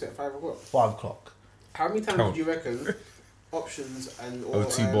 what time did you say? 5 o'clock. 5 o'clock. How many times Count. do you reckon options and or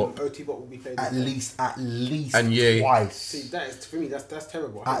OT bot. OT bot will be played? At this time? least And yeah. twice. See, that is for me. That's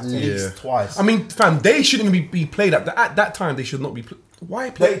terrible. At That's terrible. least Yeah. twice. I mean, fam, they shouldn't be played at that time. They should not be.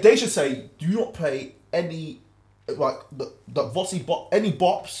 Why play? They should say, do not play any like the Vossi bop any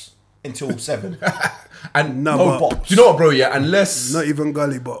bops until 7. And No, No but bops. do you know what, bro? Yeah, unless not even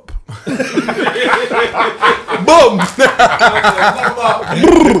Gully Bop. boom,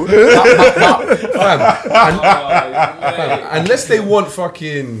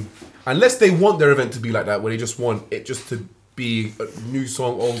 unless they want their event to be like that, where they just want it just to be a new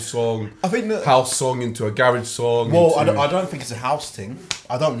song, old song, I think that. house song into a garage song. Well, into, I don't think it's a house thing.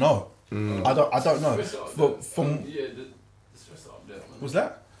 I don't know. I don't know. But from yeah, the stress up there, man. was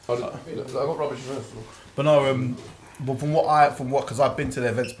that? I got rubbish first. But no. But from what because I've been to the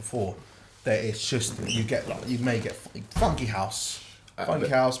events before, that it's just you get like you may get funky house,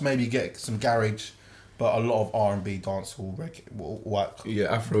 maybe you get some garage, but a lot of R&B, dancehall, like Yeah,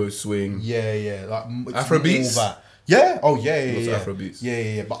 Afro swing. yeah, like it's Afro all beats? that. Yeah. Oh yeah. Lots of Afro beats.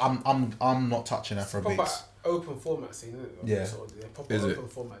 Yeah. But I'm not touching Afro Proper beats. open format scene, isn't it? Yeah. Sort of, proper Is it? open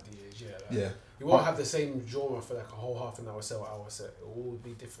format DJs, yeah. Like, Yeah. You won't have the same genre for like a whole half an hour set. It will all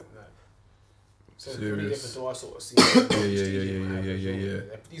be different. Like. So it's really Serious. different to our sort of scene. Yeah.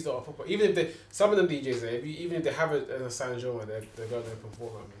 These are proper. Even if they, some of them DJs, even if they have it as a signed genre, they're going to open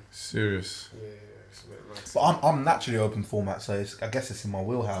format, man. Serious. Yeah, it's a bit mad. But I'm naturally open format, so I guess it's in my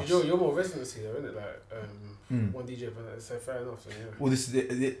wheelhouse. You're more residency though, isn't it? Like one DJ, but so fair enough. So, yeah. Well, this is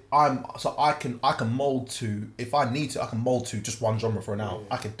it. I can mold to, if I need to, I can mold to just one genre for an hour.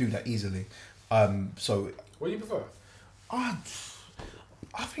 I can do that easily. So What do you prefer?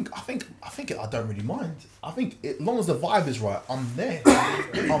 I think I don't really mind. I think as long as the vibe is right, I'm there.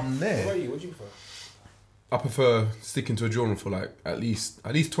 I'm What there. about you? What do you prefer? I prefer sticking to a genre for like at least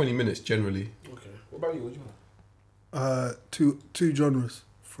 20 minutes generally. Okay. What about you? What do you prefer? Two genres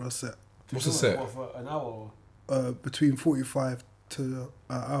for a set. What's the set? What, for an hour? Between 45 to an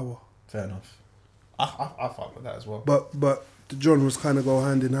hour. Fair enough. I fuck with that as well. But the genres kind of go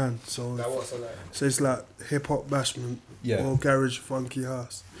hand in hand. So Like what? So like. so it's like hip hop bashment Yeah. or garage funky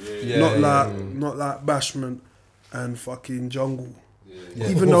house. Yeah, not yeah, like bashment and fucking jungle. Yeah.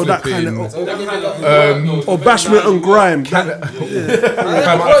 Even though that kind of So that kind of. or bashment and grime. Fam,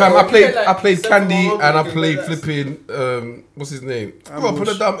 I played Candy and I played flipping what's his name? Grew up on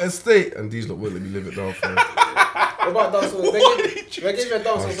a dumb estate and these lot won't let me live it down for. What about dancehall? They give you a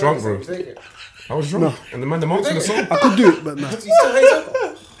dancehall. I was drunk, bro. You take it. I was drunk and the man marks in the song. I could do it, but nah. You still hate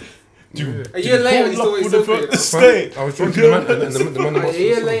soca? A year later, he's still hates soca. I was drunk and the man A marks in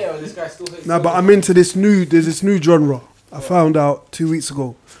year the song. later, this guy still hates Nah, soca. but I'm into there's this new genre I found out 2 weeks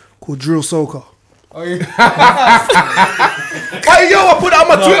ago called drill soca. Oh, yeah. Hey yo, I put it on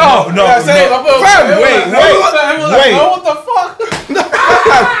my Twitter. No, Fam, wait. What the fuck?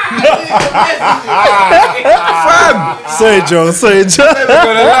 Fam, Say Joe. I'm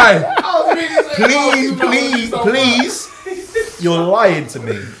gonna lie. Please. You're lying to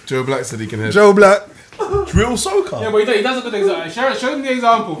me. Joe Black said he can hear. Joe Black. Drill soca. Yeah, but he does a good example. Show him the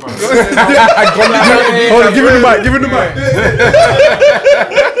example, bro. Hold on, give him the mic.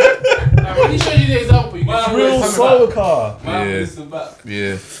 When he shows you the example, you can Drill soca.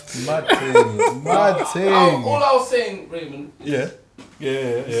 Yeah. Mad thing. All I was saying, Raymond. Yeah.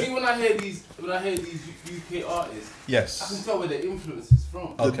 See, when I hear these UK artists, I Yes. can tell where the influence is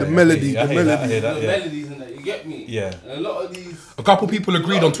from. The melody, I the hear that, melody. I hear that, The yeah. melodies and that, you get me? Yeah. And a lot of these people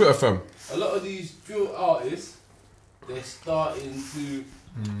agreed on Twitter, fam. a lot of these drill artists, they're starting to.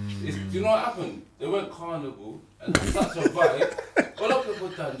 Do you know what happened? They went carnival and it's such a vibe. All of people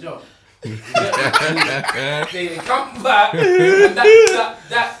done jump. You get me? They come back and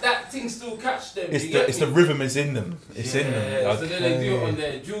that thing still catch them. It's you get the me? rhythm is in them. It's in them. So then they do it on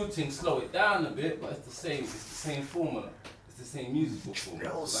their drill thing, slow it down a bit, but it's the same. It's the same formula. It's the same musical formula.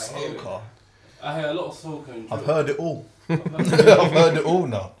 Drill Like, I hear it. soca. I hear a lot of soca and drill. I've heard it all. I've heard it all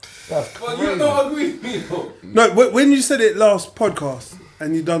now. That's But you don't agree with me though. No, when you said it last podcast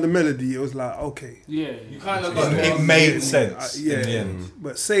and you done the melody, it was like, okay. Yeah. You kind of got It made sense Yeah. in the end.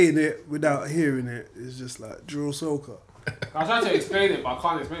 But saying it without hearing it is just like drill soca. I try to explain it, but I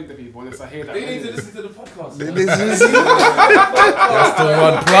can't explain it to people unless I hear that. They need to listen to the podcast. man. This is- That's the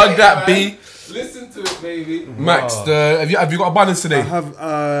one. Plug that, B. Listen to it, baby. Max, have you got a balance I today? have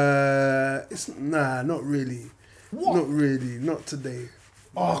not really. What? Not really, not today.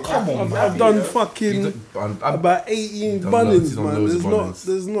 Oh, come on, man. I've done fucking about 18 done bunnings, loads, he's done man. loads of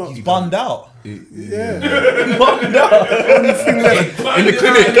There's not. He's bunned out. Yeah. In the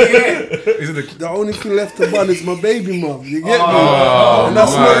clinic. He's in the The only thing left to bun is my baby mum. You get me? Oh, And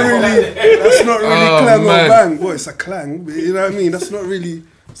that's not really Oh, clang man. or bang. Well, it's a clang, but you know what I mean. That's not really.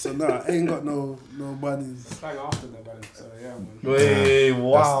 So nah, I ain't got no bunnies. Bang after that, man. So yeah, man. Hey,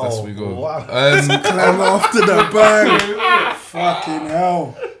 wow. That's we go. Wow. Clang after the bang. Fucking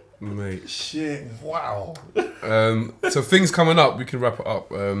hell. Mate. Shit. Wow. So things coming up, we can wrap it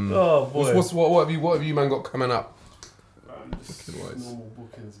up. Oh, boy. What have you man got coming up? Just Fucking wise. normal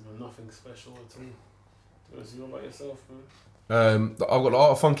bookings, man. Nothing special at all. What about yourself, man? I've got the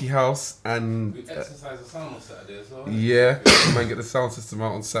Art of Funky House and We exercise the sound on Saturday as well. yeah, man, get the sound system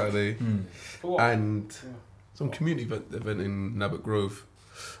out on Saturday For what? and some community event in Nabbit Grove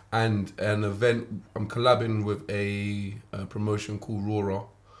and an event I'm collabing with a promotion called Rora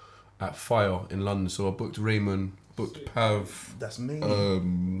at Fire in London. So I booked Raymond, booked Pav, That's me.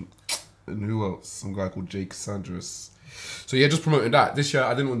 and who else? Some guy called Jake Sandras. So yeah, just promoting that. This year I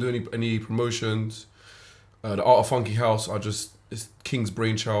didn't want to do any promotions. The Art of Funky House, it's King's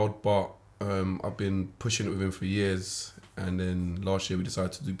brainchild, but I've been pushing it with him for years. And then last year we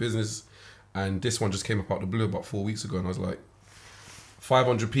decided to do business, and this one just came up out of the blue about 4 weeks ago, and I was like,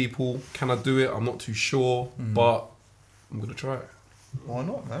 500 people, can I do it? I'm not too sure, but I'm gonna try it. Why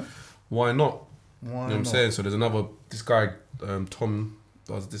not, man? Why not? Why You know what I'm saying? So there's this guy, Tom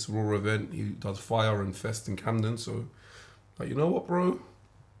does this Raw event. He does Fire and Fest in Camden. So, like, you know what, bro?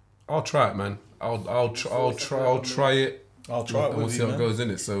 I'll try it, man. I'll try it. I'll try it and we'll with see you, how it man. goes in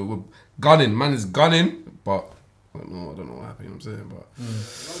it. So we're gunning, man is gunning, but I don't know what happened. You know what I'm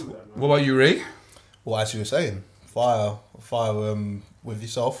saying, but what about you, Ray? Well, as you were saying, fire with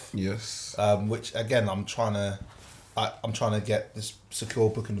yourself. Yes. Which again, I'm trying to get this secure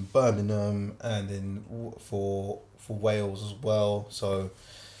booking in Birmingham and then for Wales as well. So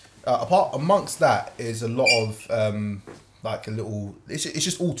amongst that is a lot of like a little. It's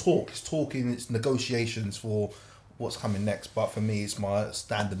just all talk. It's talking. It's negotiations for what's coming next. But for me, it's my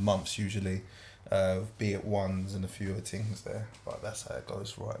standard months usually. Be it ones and a few other things there. But that's how it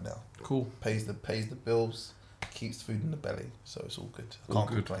goes right now. Cool. Pays the bills, keeps food in the belly, so it's all good. I All can't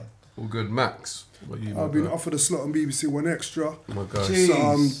good. complain. All good. Max, what about you, my I've been guy? offered a slot on BBC One Extra, Oh my God. Jeez. so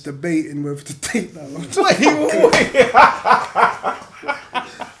I'm debating whether to take that one.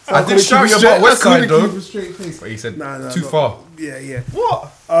 I did shout you about West Side though. Keep a straight face. But he said Nah, too not- far. Yeah.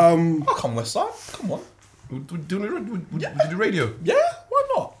 What? I'll come West Side. Come on. We're doing the radio. Yeah, why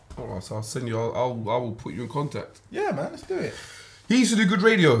not? Oh, so I'll send you. I will put you in contact. Yeah, man, let's do it. He used to do good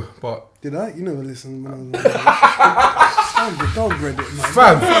radio, but Did I? You never listened when I was Don't bread it, man.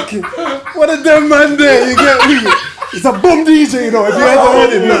 fam, Fucking, what a damn man there, you get me? It's a bum DJ, you know, if you ever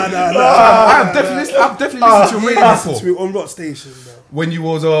heard it. Nah. I've definitely listened to your radio Listen to before. me on what station, bro? When you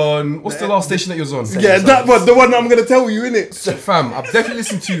was on, what's the last station that you was on? Yeah, that one, the one I'm going to tell you, innit? Fam, I've definitely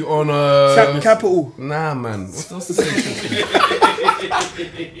listened to you on Capital. Nah, man. What's the station?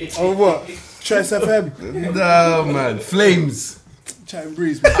 On what? Trace FM. Nah, man. Flames. Chat and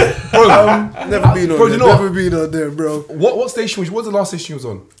breeze, man. Bro, Never been on Bro, there. you know Never been on there, bro. what station was you? What was the last station you was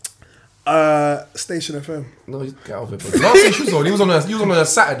on? Station FM. No, you get out of it, bro. The last station he was on a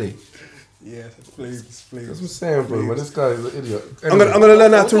Saturday. Yeah, flames. That's what I'm saying, bro. Man, this guy is an idiot. I'm gonna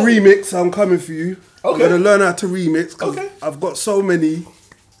learn how to remix. I'm coming for you. Okay. I'm gonna learn how to remix because Okay. I've got so many.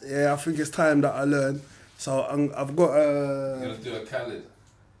 Yeah, I think it's time that I learn. So I've got You're gonna do a Khaled.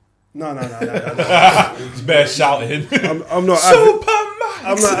 no. It's bare shouting. I'm not having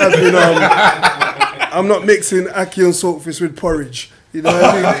I'm not mixing ackee and saltfish with porridge. You know what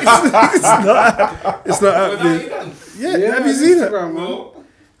I mean? It's not happening. Yeah, have you seen it? Bro.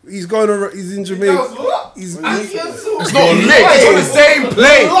 He's going around, he's in Jamaica. He's It's not lit. It's on the same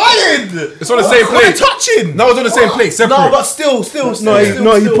plate. Lying! It's on the same plate. Touching! No, it's on the same plate. Separate. No, but still.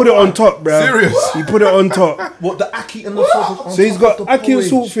 he put it on top, bro. Serious? He put it on top. What, the ackee and the saltfish? So he's got ackee and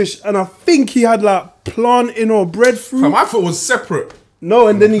saltfish, and I think he had like plantain or breadfruit. Fam, I thought it was separate. No,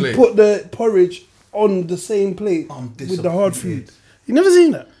 and then he plate. put the porridge on the same plate I'm with the hard disappointed. food. You never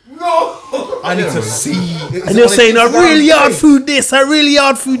seen that? I need to see. And you're saying I really hard food this, I really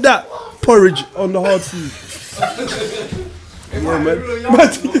hard food that. Porridge on the hard food. Yeah, man.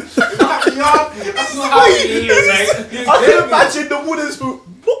 That's not how you do it, mate. I can imagine the wooden spoon.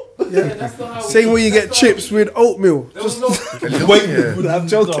 That's not how Same way you get chips with oatmeal. There was no. Wait, I'm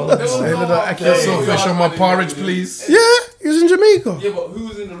joking. There was no Saltfish on my porridge, please. Yeah, he was in Jamaica. Yeah, but who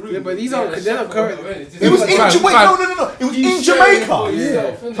was in the room? Yeah, but these aren't- they're not correct. It was in Fam, Jamaica. fam. No. It was in Jamaica.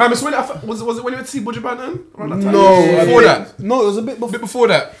 Yeah. Fam, it's when was it when you went to see Budget Banton? No, Before that. No, it was a bit A before. bit before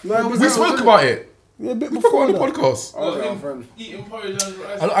that. We spoke about it. Yeah, a bit We spoke before about it on that. the podcast. Oh, eating porridge and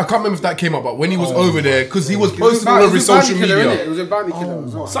rice. I can't remember if that came up, but when he was over there, because he was posting all over his social It media, was a bounty killer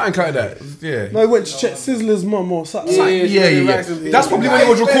as well. something like that. Yeah. No, he went to check Sizzler's mum or something. Yeah. That's probably when he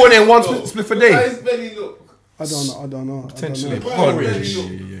was recording one split per day. His belly look. I don't know. Potentially.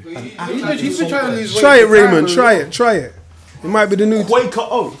 He's been trying to lose weight. Try it, Raymond. Try it. It might be the new. Quaker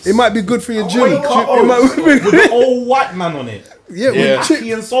Oats. It might be good for your gym. Quaker It might Oats be- with the old white man on it. Yeah, with chips.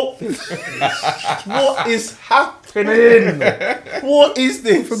 Ackee and saltfish. What is happening? What is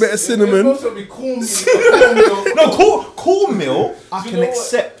this? A bit of It's cinnamon. supposed to be cornmeal. No, cornmeal I can know what?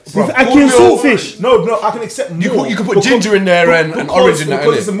 accept. With bruv. ackee and saltfish. No, I can accept more. You can put ginger in there and orange in that,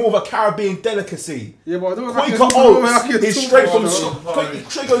 because it's innit? more of a Caribbean delicacy. Yeah, but I don't Quaker Oats is straight from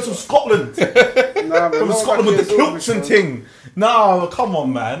straight goes from Scotland. From Scotland with the kilts and ting. No, come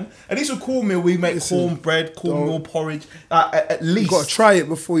on, man. At least with cornmeal, we make cornbread, cornmeal porridge. At You least. gotta try it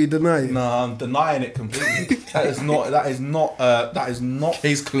before you deny it. No, I'm denying it completely. That is not.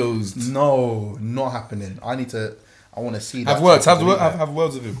 Case closed. No, not happening. I want to see that. Have words. Have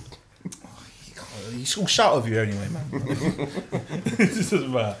words with him. He's all shout of you anyway, man. This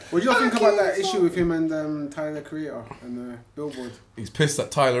doesn't matter. What do you think about that issue with him and Tyler the Creator and Billboard? He's pissed at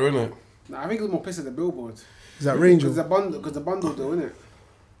Tyler, innit? Nah, I think he was more pissed at the Billboard. Is that Ranger? Because the bundle deal, innit?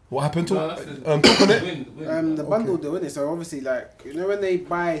 What happened to No, that's the- talk on it? Win. The bundle deal, innit? So obviously, like, you know, when they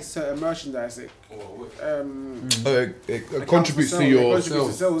buy certain merchandise, it It contributes to your contributes to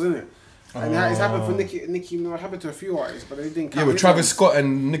sales. sales, innit? And it's happened for Nicki Minaj, happened to a few artists, but they didn't count. Yeah, with his Travis ones. Scott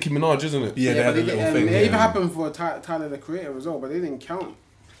and Nicki Minaj, isn't it? Yeah, they but had a they little didn't- thing. It even yeah. happened for Tyler the Creator as well, but they didn't count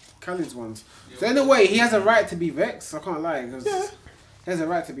Khaled's ones. So in a way, he has a right to be vexed. I can't lie, because he has a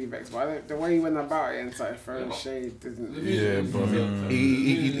right to be vexed. But the way he went about it and started throwing shade didn't. Yeah, bro.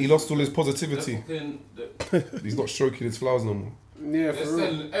 He lost all his positivity. He's not stroking his flowers no more. Yeah, They're for real.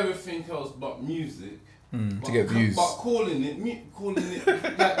 selling everything else but music. To get views. But calling it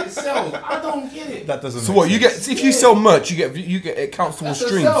like it sells. I don't get it. That doesn't. So make what you sense. get? If you sell merch, you get it counts towards That's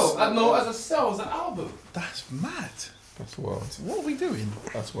a streams. sell. I know as a sell, as an album. That's mad. That's wild. What are we doing?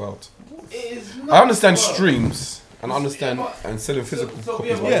 That's wild. It is not. I understand bro. streams and I understand Yeah, but- and selling physical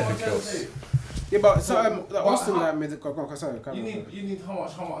copies what or I'm anything trying to else. say, Yeah, but so But Austin how- like made it. Go on, sorry. You need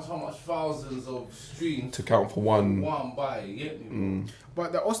how much thousands of streams To count for one. one buy. You get me?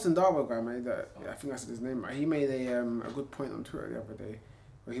 But the Austin Darboe guy made that. I think that's his name. Right? He made a good point on Twitter the other day,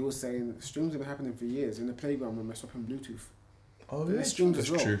 where he was saying streams have been happening for years in the playground when we're swapping Bluetooth. Oh They're streamed as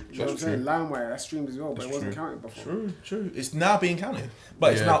That's well. true. You know what I'm That's saying? LimeWire, that's streamed as well, but it wasn't true. counted before. True. It's now being counted,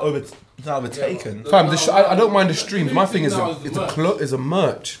 but it's Yeah. now overtaken. Fam, I don't mind the streams. The My new thing is now it's merch. a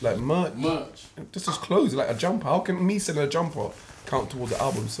merch. Like merch. Merch. This is clothes, like a jumper. How can me selling a jumper count towards the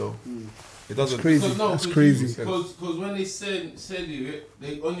album? So it doesn't. Crazy. That's crazy. Because when they send you it,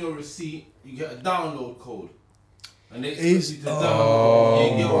 they on your receipt you get a download code, and they expect you to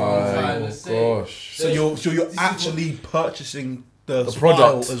download. You get what I'm trying to say. Gosh. So you're This is actually purchasing the product.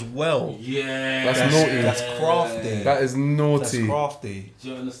 product as well. Yeah, That's naughty. That's crafty. That is That's naughty. crafty. Do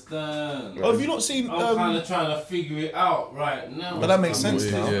you understand? Oh, have you not seen? I'm kind of trying to figure it out right now. But that makes I'm sense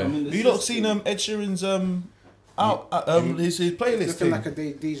with now. you, yeah. I'm in the Have you not system. seen Ed Sheeran's his playlist Looking thing? like a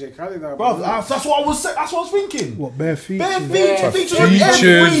DJ Khaled album. Bro, that's what I was. That's what I was thinking. What, bare features? Bare features on every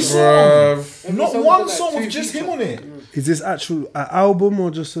Features, song. bruv. Not song's one got like song with two just him features. on it. Is this actual an album or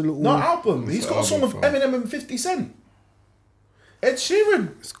just a little? No album. He's got a song with album, Eminem and 50 Cent. Ed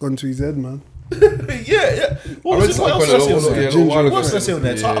Sheeran. It's gone to his head, man. yeah. What I was read it? What something else a was little- there? yeah, a little while ago. What's else on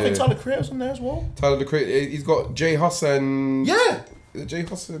there? Yeah. I think Tyler Creator's on there as well. Tyler the Creator. He's got Jay Husson. Yeah. Jay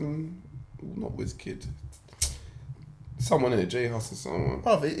Husson. Not WizKid. Someone in it. Jay Husson. Someone.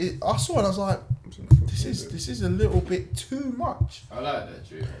 Bruv, I saw it and I was like, this is a little bit too much. I like that,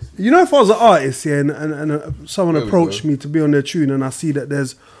 Drew. You know, if I was an artist, yeah, and someone There we approached go. me to be on their tune, and I see that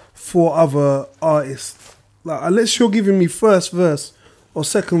there's 4 other artists, like unless you're giving me first verse or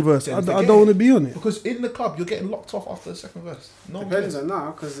second verse, I don't want to be on it. Because in the club, you're getting locked off after the second verse. No one Depends cares. on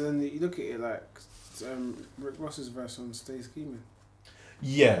now, because then you look at it like Rick Ross's verse on Stay Scheming.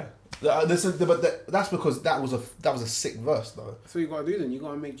 Yeah. But that's because that was a sick verse though. So you gotta do then. You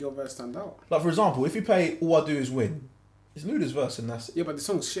gotta make your verse stand out. Like for example, if you play "All I Do Is Win," it's Luda's verse and that's Yeah, but the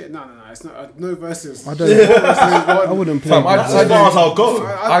song's shit. No, it's not. No verses. I don't. I wouldn't play. Fam, that. as far as I'll go.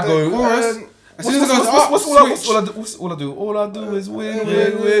 I go. chorus. As soon as it goes up, What's switch. all I do? All I do is win. Yeah,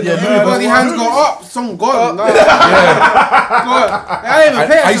 Everybody no, hands go up. Song gone. No. God. I didn't even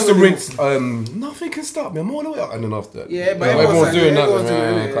play. I used to that rinse. Nothing can stop me. I'm all the way up. And then after that, Yeah, but everyone's everyone's doing that. everyone's doing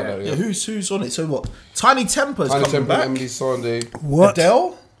man. it, Cut yeah. that, Yeah, who's on it? So what? Tiny Temper's Tiny coming Temple, back. Emily Sunday. What?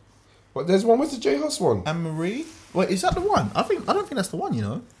 Adele But there's one with the J Huss one. and Marie. Wait, is that the one? I don't think that's the one. You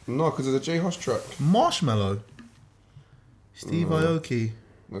know, No, because there's a J Huss track. Marshmallow. Steve Aoki.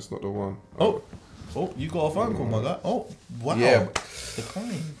 That's not the one. Oh, you got a phone call, my guy. Oh, wow. Yeah.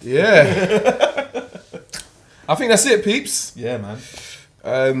 Decline. Yeah. I think that's it, peeps. Yeah,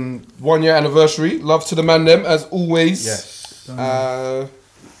 man. 1 year anniversary. Love to the man them as always. Yes.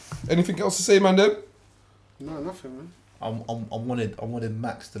 Anything else to say, man them? No, nothing, man. I wanted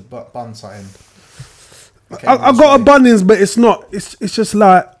Max to bun something. I got a Bunnings, but it's not. It's just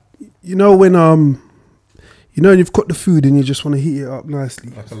like, you know when you've cooked the food and you just want to heat it up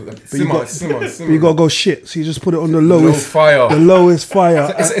nicely. Simmer. But you gotta go shit, so you just put it on the Low lowest fire. the lowest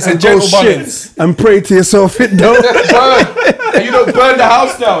fire. It's and a gentle go shit Bunnings. and pray to yourself it don't And you don't burn the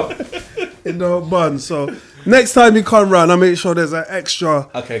house down. it don't burn. So next time you come round, I make sure there's an extra.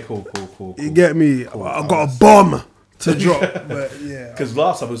 Okay, cool. You get me? I got a bomb to drop. But yeah. Because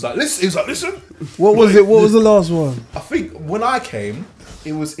last time it was like, listen. What was it? What was the last one? I think when I came,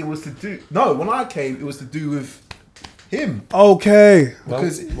 it was to do. No, when I came, it was to do with him. Okay.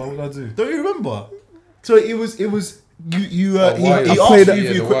 Because what would I do? don't you remember? So it was you. He wires. asked played you that- for Yeah,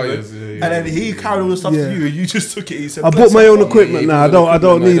 your the equipment, wires, yeah. and then he carried all the stuff Yeah. to you, and you just took it. He said, I bought my own Oh, equipment yeah, now. I he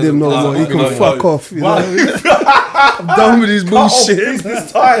don't doesn't need him no equipment, more. no, He no, can no, fuck no. off. You Wow. know? I'm done with his Cut off bullshit.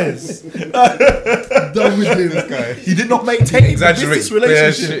 business ties. Done with him. guy. He did not maintain the Exaggerate. business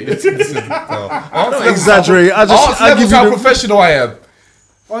relationship. I don't exaggerate. I give you how the- professional I am.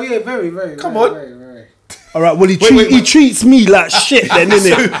 Oh yeah, very, very. Come very, on. Very, very. All right. Well, he treats me like shit. Then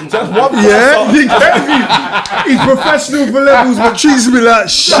innit? Just one Yeah, you get me. He's professional for levels, but treats me like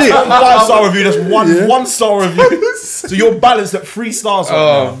shit. 5-star review. That's one star review. So you're balanced at 3 stars. Right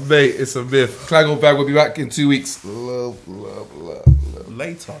Oh, mate, it's a myth. Clango Bag will be back in 2 weeks. Love. now.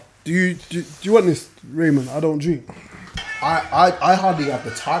 Later. Do you want this, Raymond? I don't drink. I hardly have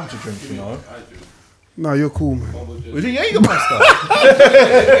the time to drink. You know. No, you're cool, man. Yeah, you got my stuff.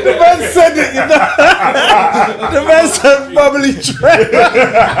 The man said it, you know. The man said bubbly drink.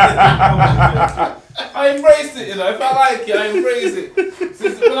 I embraced it, you know. If I like it, I embrace it.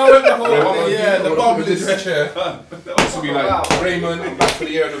 Since when I went back home, the bubble is chair. This will be like Raymond, I'm back for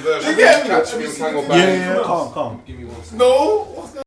the year anniversary. You get me? Catch me on Clango Bag. Calm. No.